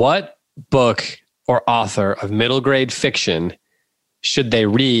 what book or author of middle grade fiction should they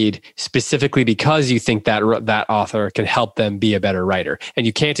read specifically because you think that author can help them be a better writer? And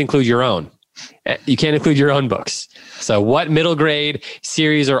you can't include your own. You can't include your own books. So what middle grade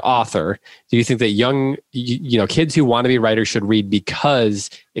series or author do you think that young, kids who want to be writers should read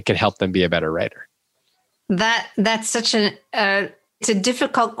because it can help them be a better writer? That's such it's a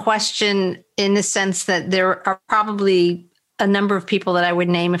difficult question in the sense that there are probably a number of people that I would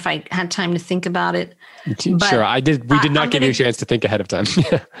name if I had time to think about it. But, sure, I did. We did not give you a chance to think ahead of time.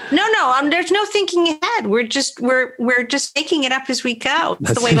 No. There's no thinking ahead. We're just making it up as we go.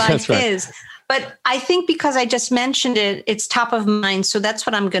 That's the way life is. But I think because I just mentioned it, it's top of mind. So that's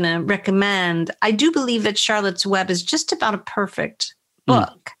what I'm going to recommend. I do believe that Charlotte's Web is just about a perfect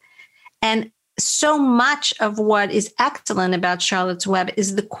book, and so much of what is excellent about Charlotte's Web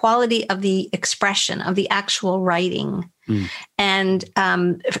is the quality of the expression, of the actual writing. And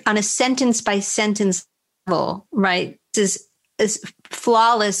on a sentence by sentence level, right? This is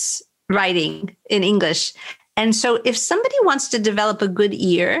flawless writing in English. And so if somebody wants to develop a good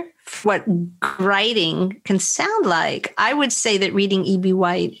ear for what writing can sound like, I would say that reading E.B.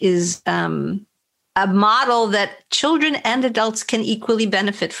 White is a model that children and adults can equally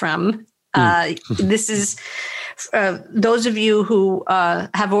benefit from. This is those of you who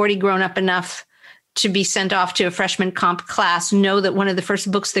have already grown up enough to be sent off to a freshman comp class know that one of the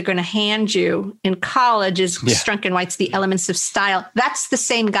first books they're going to hand you in college is Strunk and White's The Elements of Style. That's the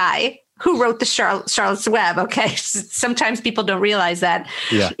same guy who wrote the Charlotte's Web. Okay. Sometimes people don't realize that.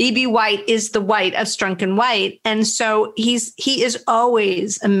 E.B. White is the White of Strunk and White. And so he is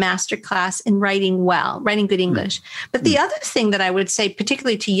always a masterclass in writing good English. But the other thing that I would say,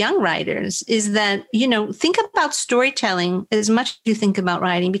 particularly to young writers, is that, think about storytelling as much as you think about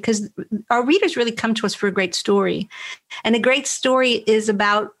writing, because our readers really come to us for a great story. And a great story is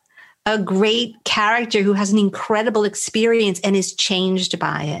about a great character who has an incredible experience and is changed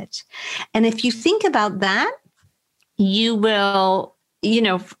by it. And if you think about that, you will,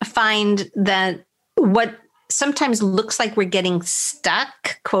 find that what sometimes looks like we're getting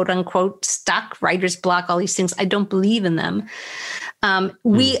stuck, quote unquote, stuck, writer's block, all these things. I don't believe in them.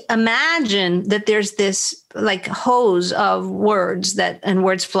 We imagine that there's this like hose of words and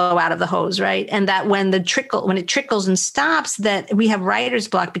words flow out of the hose, right? And that when it trickles and stops, that we have writer's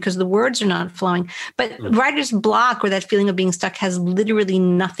block because the words are not flowing. But writer's block, or that feeling of being stuck, has literally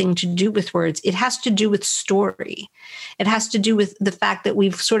nothing to do with words. It has to do with story. It has to do with the fact that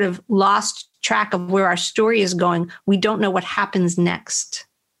we've sort of lost track of where our story is going. We don't know what happens next.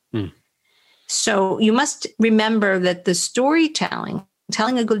 So you must remember that the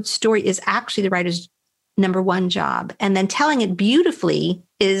telling a good story is actually the writer's number one job. And then telling it beautifully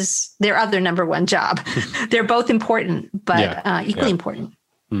is their other number one job. They're both important, but equally important.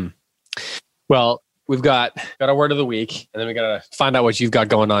 Well, we've got our word of the week, and then we got to find out what you've got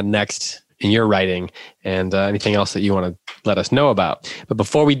going on next in your writing and anything else that you want to let us know about. But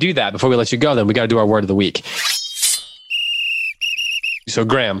before we do that, before we let you go, then we got to do our word of the week. So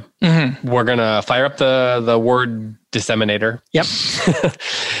Graham, we're going to fire up the word disseminator. Yep.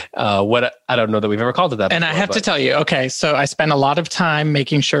 What I don't know that we've ever called it that and before, I have to tell you, okay, so I spent a lot of time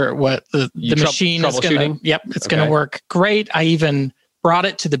making sure what the machine is going to, it's going to work great. I even brought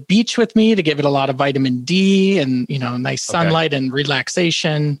it to the beach with me to give it a lot of vitamin D and, nice sunlight and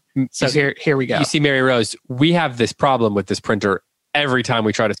relaxation. So here we go. You see, Maryrose, we have this problem with this printer every time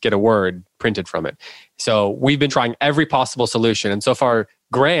we try to get a word printed from it. So we've been trying every possible solution. And so far,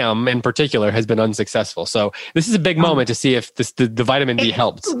 Graham in particular has been unsuccessful. So this is a big moment to see if the vitamin D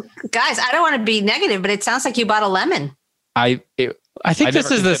helped. Guys, I don't want to be negative, but it sounds like you bought a lemon. I think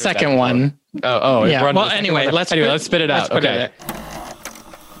this is the second one. Oh, yeah. Well, anyway, let's spit it out. Okay.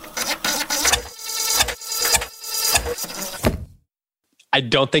 I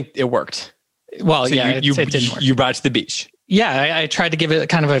don't think it worked. Well, so it didn't work. You brought it to the beach. Yeah, I tried to give it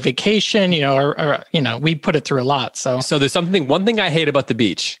kind of a vacation, or we put it through a lot. So there's one thing I hate about the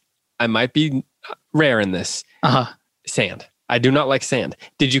beach. I might be rare in this. Sand. I do not like sand.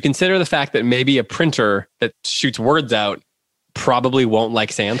 Did you consider the fact that maybe a printer that shoots words out probably won't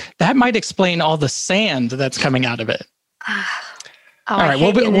like sand? That might explain all the sand that's coming out of it. All right,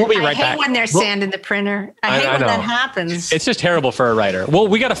 we'll be right back. I hate when there's sand in the printer. I hate when that happens. It's just terrible for a writer. Well,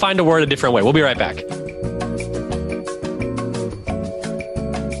 we got to find a word a different way. We'll be right back.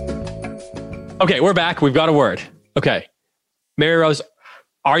 Okay, we're back. We've got a word. Okay. Maryrose,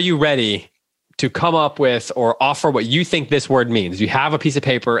 are you ready to come up with or offer what you think this word means? You have a piece of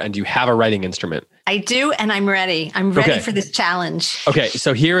paper and you have a writing instrument. I do, and I'm ready. I'm ready for this challenge. Okay,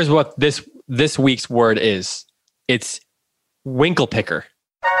 so here is what this week's word is. It's winkle picker.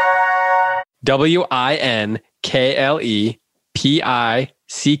 WINKLEPICKER.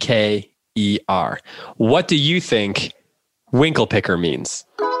 What do you think winkle picker means?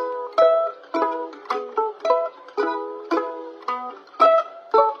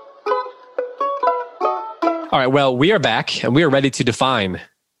 All right, well, we are back and we are ready to define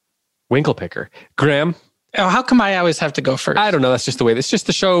winkle picker. Graham? Oh, how come I always have to go first? I don't know. That's just the way. It's just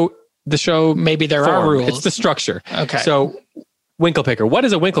the show. Maybe there form. Are rules. It's the structure. Okay. So winkle picker. What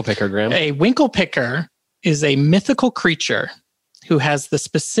is a winkle picker, Graham? A winkle picker is a mythical creature who has the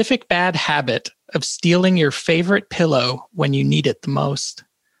specific bad habit of stealing your favorite pillow when you need it the most.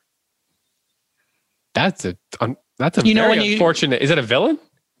 That's a very unfortunate. Is it a villain?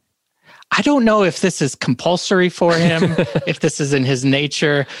 I don't know if this is compulsory for him, if this is in his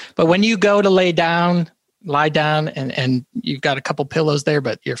nature, but when you go to lie down and you've got a couple pillows there,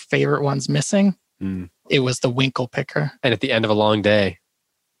 but your favorite one's missing, it was the winkle picker. And at the end of a long day.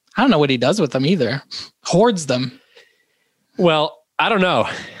 I don't know what he does with them either. Hoards them. Well, I don't know.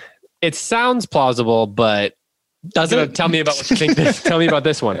 It sounds plausible, but does it? Tell me about what you think. Tell me about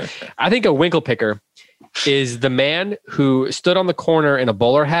this one. I think a winkle picker is the man who stood on the corner in a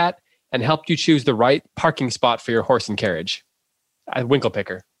bowler hat and helped you choose the right parking spot for your horse and carriage. A winkle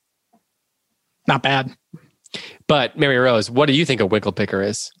picker. Not bad. But Maryrose, what do you think a winkle picker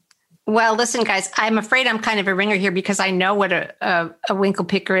is? Well, listen, guys, I'm afraid I'm kind of a ringer here because I know what a winkle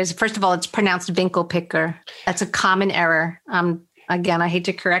picker is. First of all, it's pronounced winkle picker. That's a common error. Again, I hate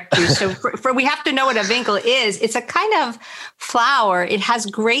to correct you. So we have to know what a winkle is. It's a kind of flower. It has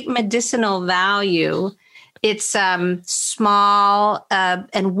great medicinal value. It's small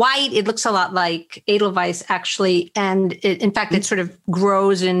and white. It looks a lot like Edelweiss, actually. And in fact, it sort of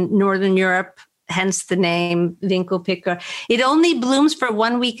grows in Northern Europe, hence the name winkle picker. It only blooms for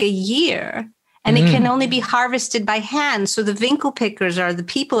 1 week a year, and it can only be harvested by hand. So the winkle pickers are the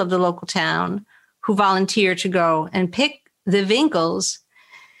people of the local town who volunteer to go and pick the winkles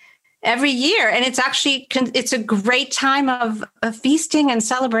every year. And it's a great time of feasting and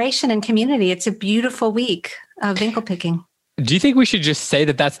celebration and community. It's a beautiful week of winkle picking. Do you think we should just say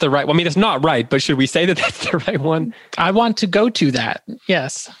that that's the right one? I mean, it's not right, but should we say that that's the right one? I want to go to that.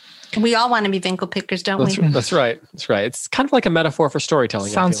 Yes. We all want to be winkle pickers, don't we? That's right. That's right. It's kind of like a metaphor for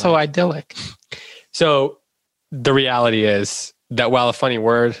storytelling. Sounds so idyllic. So the reality is that while a funny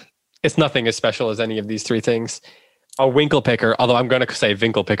word, it's nothing as special as any of these three things. A winkle picker, although I'm going to say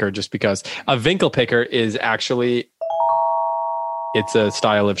winkle picker just because a winkle picker is actually, it's a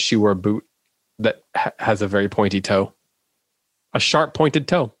style of shoe or boot that has a very pointy toe. A sharp pointed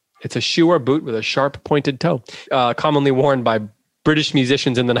toe. It's a shoe or boot with a sharp pointed toe. Commonly worn by British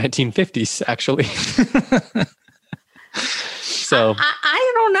musicians in the 1950s, actually. So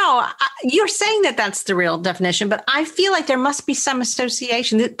I don't know. You're saying that that's the real definition, but I feel like there must be some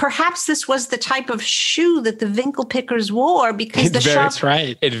association. Perhaps this was the type of shoe that the Winkle pickers wore because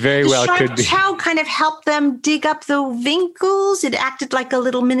It very well could be. The sharp toe kind of helped them dig up the winkles. It acted like a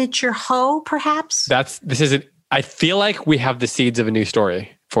little miniature hoe, perhaps. I feel like we have the seeds of a new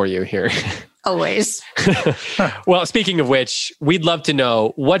story for you here. Always. Well, speaking of which, we'd love to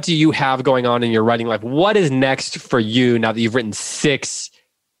know, what do you have going on in your writing life? What is next for you now that you've written 6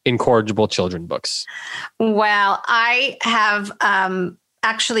 Incorrigible children books? Well, I have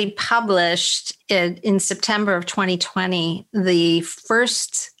actually published in September of 2020 the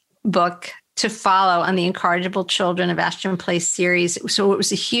first book to follow on the Incorrigible Children of Ashton Place series. So it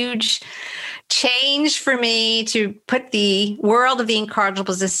was a huge change for me to put the world of the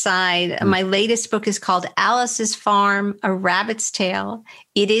Incorrigibles aside. My latest book is called Alice's Farm, A Rabbit's Tale.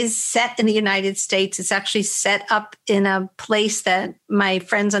 It is set in the United States. It's actually set up in a place that my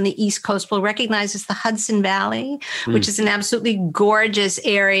friends on the East Coast will recognize as the Hudson Valley, which is an absolutely gorgeous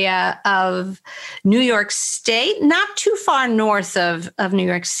area of New York State, not too far north of New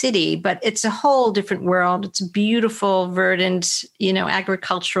York City, but it's a whole different world. It's a beautiful, verdant,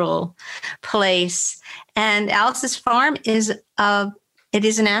 agricultural place. And Alice's Farm is it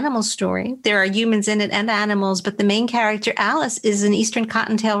is an animal story. There are humans in it and animals, but the main character, Alice, is an Eastern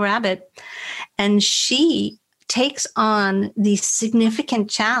cottontail rabbit. And she takes on the significant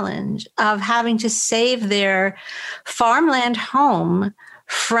challenge of having to save their farmland home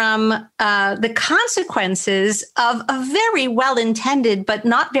from the consequences of a very well-intended but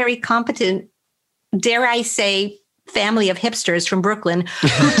not very competent, dare I say, family of hipsters from Brooklyn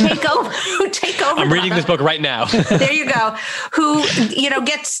who take over. I'm reading this book right now. There you go. Who,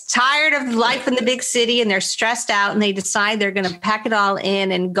 gets tired of life in the big city and they're stressed out and they decide they're going to pack it all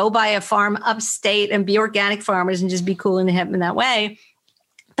in and go buy a farm upstate and be organic farmers and just be cool and hip in that way.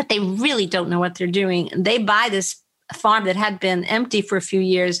 But they really don't know what they're doing. They buy this farm that had been empty for a few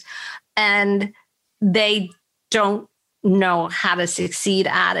years and they don't know how to succeed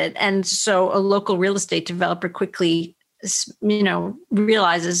at it. And so a local real estate developer quickly,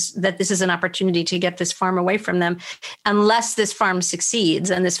 realizes that this is an opportunity to get this farm away from them. Unless this farm succeeds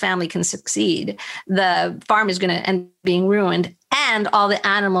and this family can succeed, the farm is going to end up being ruined. And all the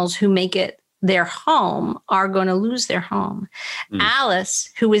animals who make it their home are going to lose their home. Alice,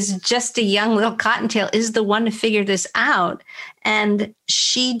 who is just a young little cottontail, is the one to figure this out. And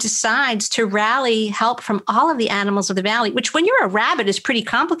she decides to rally help from all of the animals of the valley, which when you're a rabbit is pretty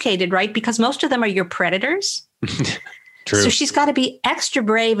complicated, right? Because most of them are your predators. True. So she's got to be extra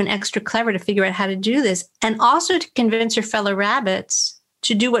brave and extra clever to figure out how to do this. And also to convince her fellow rabbits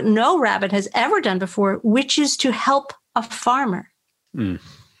to do what no rabbit has ever done before, which is to help a farmer.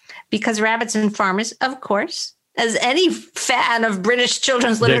 Because rabbits and farmers, of course, as any fan of British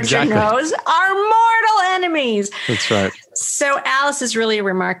children's literature knows, are mortal enemies. That's right. So Alice is really a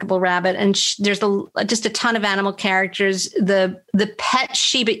remarkable rabbit, and there's just a ton of animal characters. The pet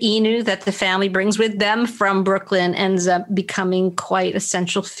Shiba Inu that the family brings with them from Brooklyn ends up becoming quite a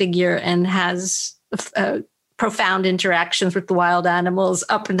central figure and has profound interactions with the wild animals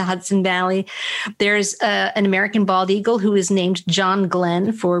up in the Hudson Valley. There's an American bald eagle who is named John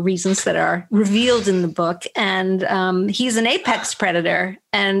Glenn for reasons that are revealed in the book. And he's an apex predator.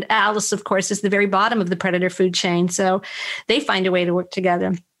 And Alice, of course, is the very bottom of the predator food chain. So they find a way to work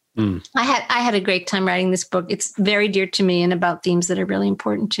together. I had a great time writing this book. It's very dear to me and about themes that are really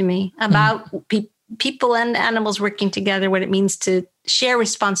important to me, about people and animals working together, what it means to share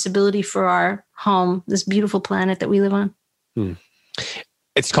responsibility for our home, this beautiful planet that we live on.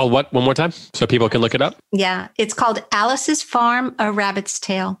 It's called what? One more time so people can look it up? Yeah, it's called Alice's Farm, A Rabbit's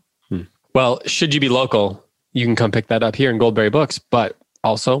Tale. Well, should you be local, you can come pick that up here in Goldberry Books, but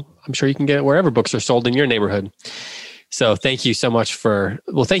also I'm sure you can get it wherever books are sold in your neighborhood. So thank you so much for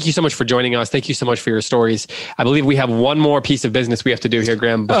joining us. Thank you so much for your stories. I believe we have one more piece of business we have to do here,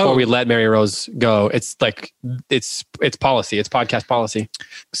 Graham, before we let Maryrose go. It's policy. It's podcast policy.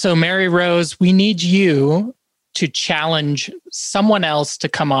 So Maryrose, we need you to challenge someone else to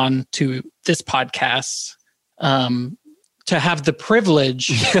come on to this podcast, to have the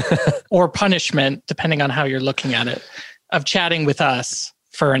privilege or punishment, depending on how you're looking at it, of chatting with us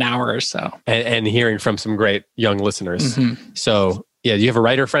for an hour or so. And hearing from some great young listeners. So yeah, do you have a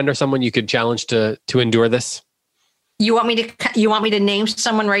writer friend or someone you could challenge to endure this? You want me to name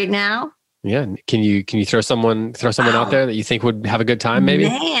someone right now? Yeah. Can you throw someone out there that you think would have a good time maybe?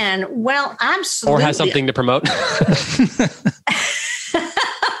 Man, well, absolutely. Or has something to promote?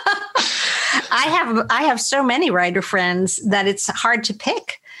 I have so many writer friends that it's hard to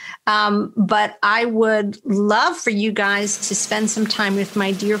pick. But I would love for you guys to spend some time with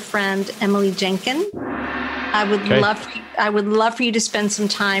my dear friend, Emily Jenkin. I would love for you to spend some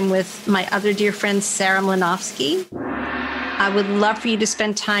time with my other dear friend, Sarah Mlinovsky. I would love for you to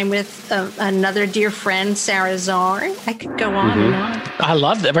spend time with another dear friend, Sarah Czar. I could go on and on. I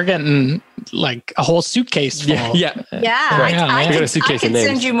love that. We're getting like a whole suitcase full. Yeah. I got a suitcase could of names.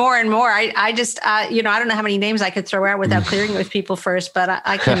 send you more and more. I just, I don't know how many names I could throw out without clearing it with people first, but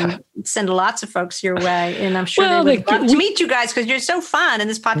I can send lots of folks your way. And I'm sure they would love to meet you guys because you're so fun and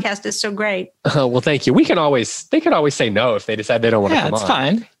this podcast is so great. Well, thank you. They can always say no if they decide they don't want to come on. Yeah, it's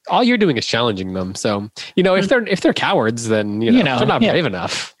fine. All you're doing is challenging them. So, if they're cowards, then, they're not brave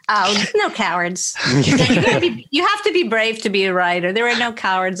enough. Oh, no cowards. You have to be brave to be a writer. There are no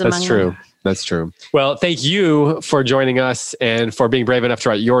cowards among them. That's true. Well, thank you for joining us and for being brave enough to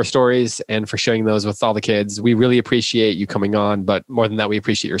write your stories and for sharing those with all the kids. We really appreciate you coming on, but more than that, we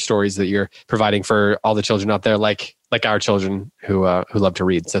appreciate your stories that you're providing for all the children out there, like our children who love to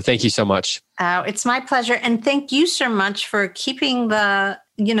read. So thank you so much. Oh, it's my pleasure. And thank you so much for keeping the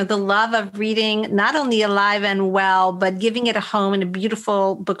love of reading not only alive and well, but giving it a home in a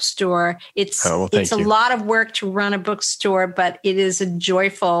beautiful bookstore. It's a lot of work to run a bookstore, but it is a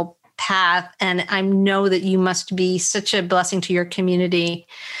joyful path. And I know that you must be such a blessing to your community.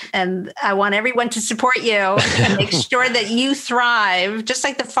 And I want everyone to support you and make sure that you thrive, just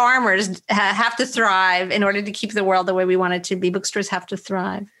like the farmers have to thrive in order to keep the world the way we want it to be. Bookstores have to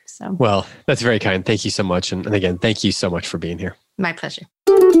thrive. So, well, that's very kind. Thank you so much. And again, thank you so much for being here. My pleasure.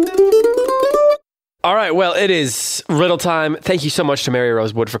 All right. Well, it is riddle time. Thank you so much to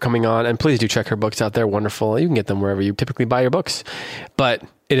Maryrose Wood for coming on. And please do check her books out. They're wonderful. You can get them wherever you typically buy your books. But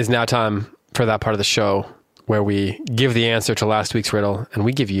it is now time for that part of the show where we give the answer to last week's riddle and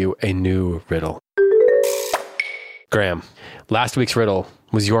we give you a new riddle. Graham, last week's riddle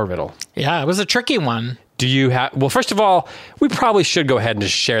was your riddle. Yeah, it was a tricky one. Do you have... Well, first of all, we probably should go ahead and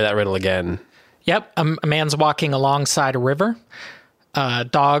just share that riddle again. Yep. A man's walking alongside a river. His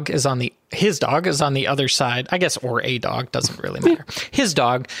dog is on the other side, I guess, or a dog, doesn't really matter. His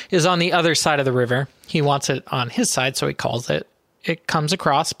dog is on the other side of the river. He wants it on his side, so he calls it. It comes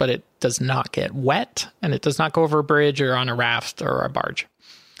across, but it does not get wet, and it does not go over a bridge or on a raft or a barge.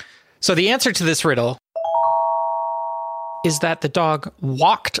 So the answer to this riddle is that the dog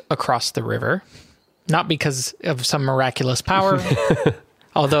walked across the river, not because of some miraculous power,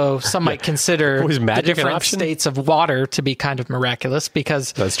 although some might consider the different states of water to be kind of miraculous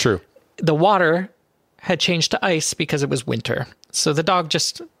because that's true. The water had changed to ice because it was winter. So the dog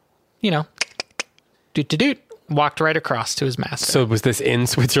just, doot, walked right across to his master. So was this in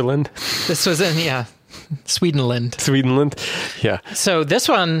Switzerland? This was in, Swedenland. Yeah. So this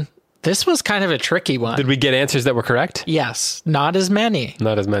was kind of a tricky one. Did we get answers that were correct? Yes. Not as many.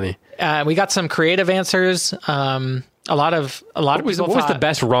 We got some creative answers. A lot of what was the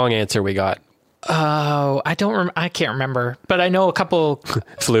best wrong answer we got? Oh, I can't remember, but I know a couple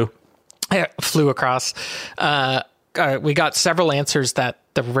flew across. We got several answers that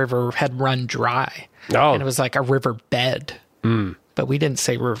the river had run dry. Oh. And it was like a river bed. But we didn't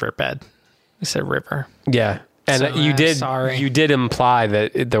say river bed. We said river. Yeah. And so, you did imply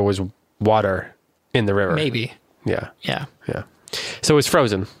that there was water in the river. Maybe. Yeah. Yeah. Yeah. So it was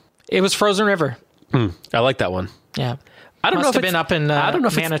frozen. It was frozen river. I like that one. Yeah. I don't know if it's been up in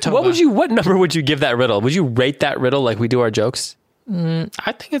Manitoba. What number would you give that riddle? Would you rate that riddle like we do our jokes? I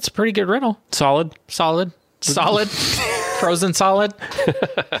think it's a pretty good riddle. Solid. Frozen solid.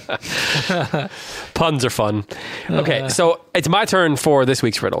 Puns are fun. Okay, so it's my turn for this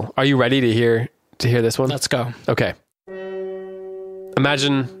week's riddle. Are you ready to hear this one? Let's go. Okay.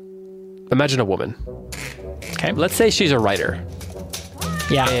 Imagine a woman. Okay. Let's say she's a writer.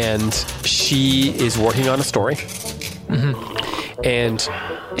 Yeah. And she is working on a story. And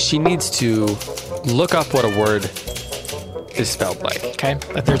she needs to look up what a word is spelled like. Okay.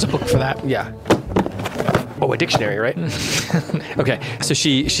 There's a book for that. Yeah. Oh, a dictionary, right? Okay. So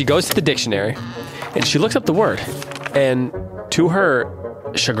she goes to the dictionary and she looks up the word. And to her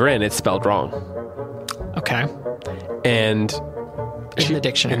chagrin, it's spelled wrong. Okay. And in the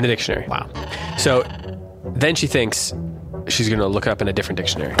dictionary. Wow. So then she thinks she's going to look it up in a different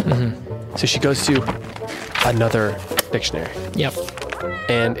dictionary. So she goes to another dictionary. Yep.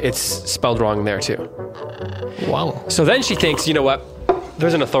 And it's spelled wrong there too. Wow. So then she thinks, you know what?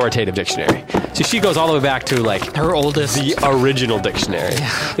 There's an authoritative dictionary. So she goes all the way back to like her oldest, the original dictionary.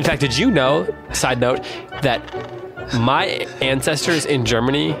 Yeah. In fact, did you know, side note, that my ancestors in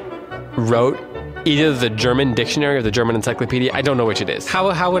Germany wrote either the German dictionary or the German encyclopedia. I don't know which it is.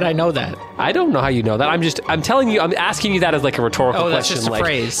 How would I know that? I don't know how you know that. I'm telling you, I'm asking you that as like a rhetorical question. Oh, that's just a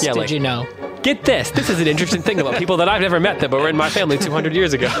phrase. Yeah, Did you know? Get this. This is an interesting thing about people that I've never met that were in my family 200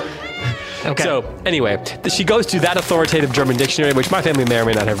 years ago. Okay. So anyway, she goes to that authoritative German dictionary, which my family may or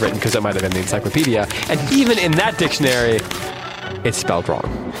may not have written because it might have been the encyclopedia. And even in that dictionary, it's spelled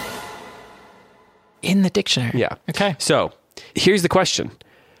wrong. In the dictionary? Yeah. Okay. So here's the question.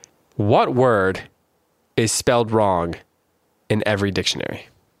 What word is spelled wrong in every dictionary?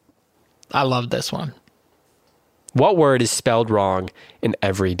 I love this one. What word is spelled wrong in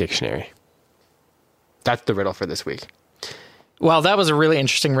every dictionary? That's the riddle for this week. Well, that was a really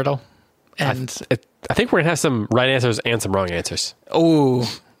interesting riddle. And I think we're going to have some right answers and some wrong answers. Oh,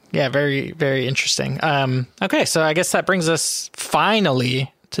 yeah, very, very interesting. Okay, so I guess that brings us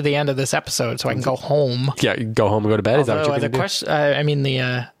finally to the end of this episode, so I can go home. Yeah, go home and go to bed. Is that what you're going to do? I mean,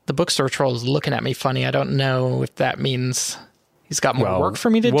 the bookstore troll is looking at me funny. I don't know if that means he's got more work for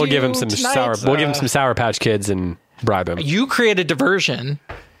me to do. We'll give him some tonight. We'll give him some Sour Patch Kids and bribe him. You create a diversion.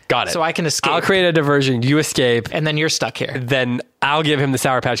 Got it. So I can escape. I'll create a diversion. You escape. And then you're stuck here. Then I'll give him the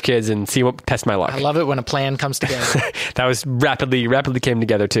Sour Patch Kids and test my luck. I love it when a plan comes together. That was rapidly came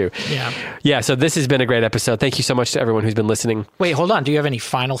together too. Yeah. Yeah. So this has been a great episode. Thank you so much to everyone who's been listening. Wait, hold on. Do you have any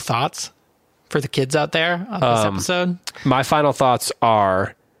final thoughts for the kids out there on this episode? My final thoughts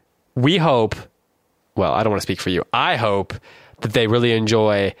are, we hope, well, I don't want to speak for you. I hope that they really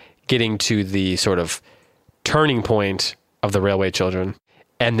enjoy getting to the sort of turning point of the Railway Children,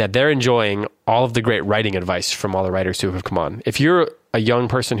 and that they're enjoying all of the great writing advice from all the writers who have come on. If you're a young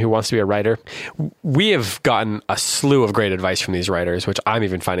person who wants to be a writer, we have gotten a slew of great advice from these writers, which I'm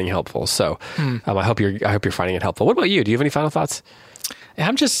even finding helpful. So I hope you're finding it helpful. What about you? Do you have any final thoughts?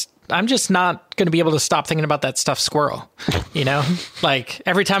 I'm just not going to be able to stop thinking about that stuffed squirrel. You know, like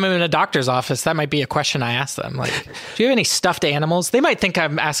every time I'm in a doctor's office, that might be a question I ask them. Like, do you have any stuffed animals? They might think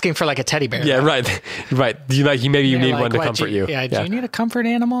I'm asking for like a teddy bear. Yeah, right. Right. Maybe you need one to comfort you. Yeah. Do you need a comfort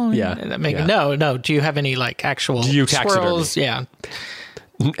animal? Yeah. No. Do you have any like actual squirrels? Yeah.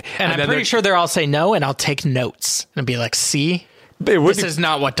 And I'm pretty sure they'll all say no, and I'll take notes and be like, see, this is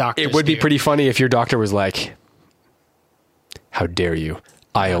not what doctors do. It would be pretty funny if your doctor was like, how dare you?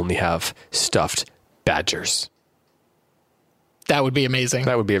 I only have stuffed badgers. That would be amazing.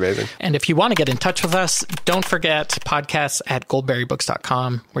 That would be amazing. And if you want to get in touch with us, don't forget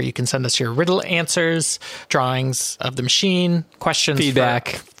podcasts@goldberrybooks.com, where you can send us your riddle answers, drawings of the machine,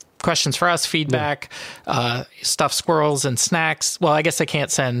 feedback. Questions for us, feedback, stuffed squirrels and snacks. Well, I guess I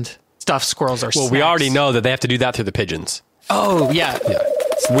can't send stuffed squirrels or snacks. Well, we already know that they have to do that through the pigeons. Oh, yeah.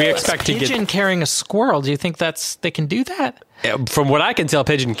 We expect to get... Pigeon carrying a squirrel, do you think they can do that? From what I can tell,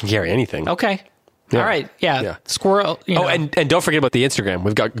 pigeon can carry anything. Okay. Yeah. All right. Yeah. Squirrel. And don't forget about the Instagram.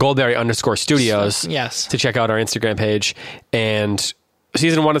 We've got Goldberry_Studios. Yes. To check out our Instagram page. And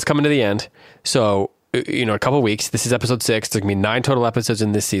season 1 is coming to the end. So, a couple of weeks. This is episode 6. There's going to be 9 total episodes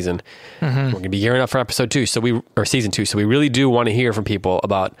in this season. Mm-hmm. We're going to be gearing up for episode 2. Or season 2. So we really do want to hear from people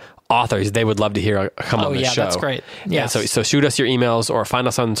about authors they would love to hear come on this show. That's great. Yeah. So shoot us your emails or find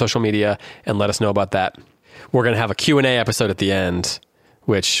us on social media and let us know about that. We're going to have a Q&A episode at the end,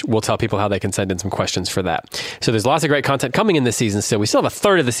 which we'll tell people how they can send in some questions for that. So there's lots of great content coming in this season still. We still have a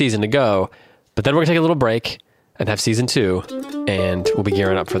third of the season to go, but then we're going to take a little break and have season 2, and we'll be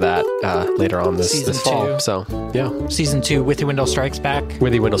gearing up for that later on this fall. So, yeah. Season 2, Withy Wendell Strikes Back.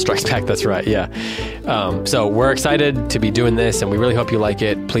 Withy Wendell Strikes Back, that's right, yeah. So we're excited to be doing this, and we really hope you like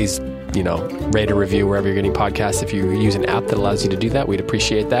it. Please, rate or review wherever you're getting podcasts. If you use an app that allows you to do that, we'd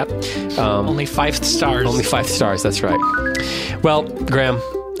appreciate that. Only 5 stars. Only 5 stars, that's right. Well, Graham,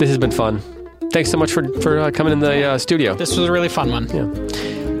 this has been fun. Thanks so much for coming in the studio. This was a really fun one. Yeah.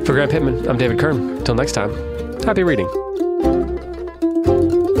 For Graham Pittman, I'm David Kern. Until next time, happy reading.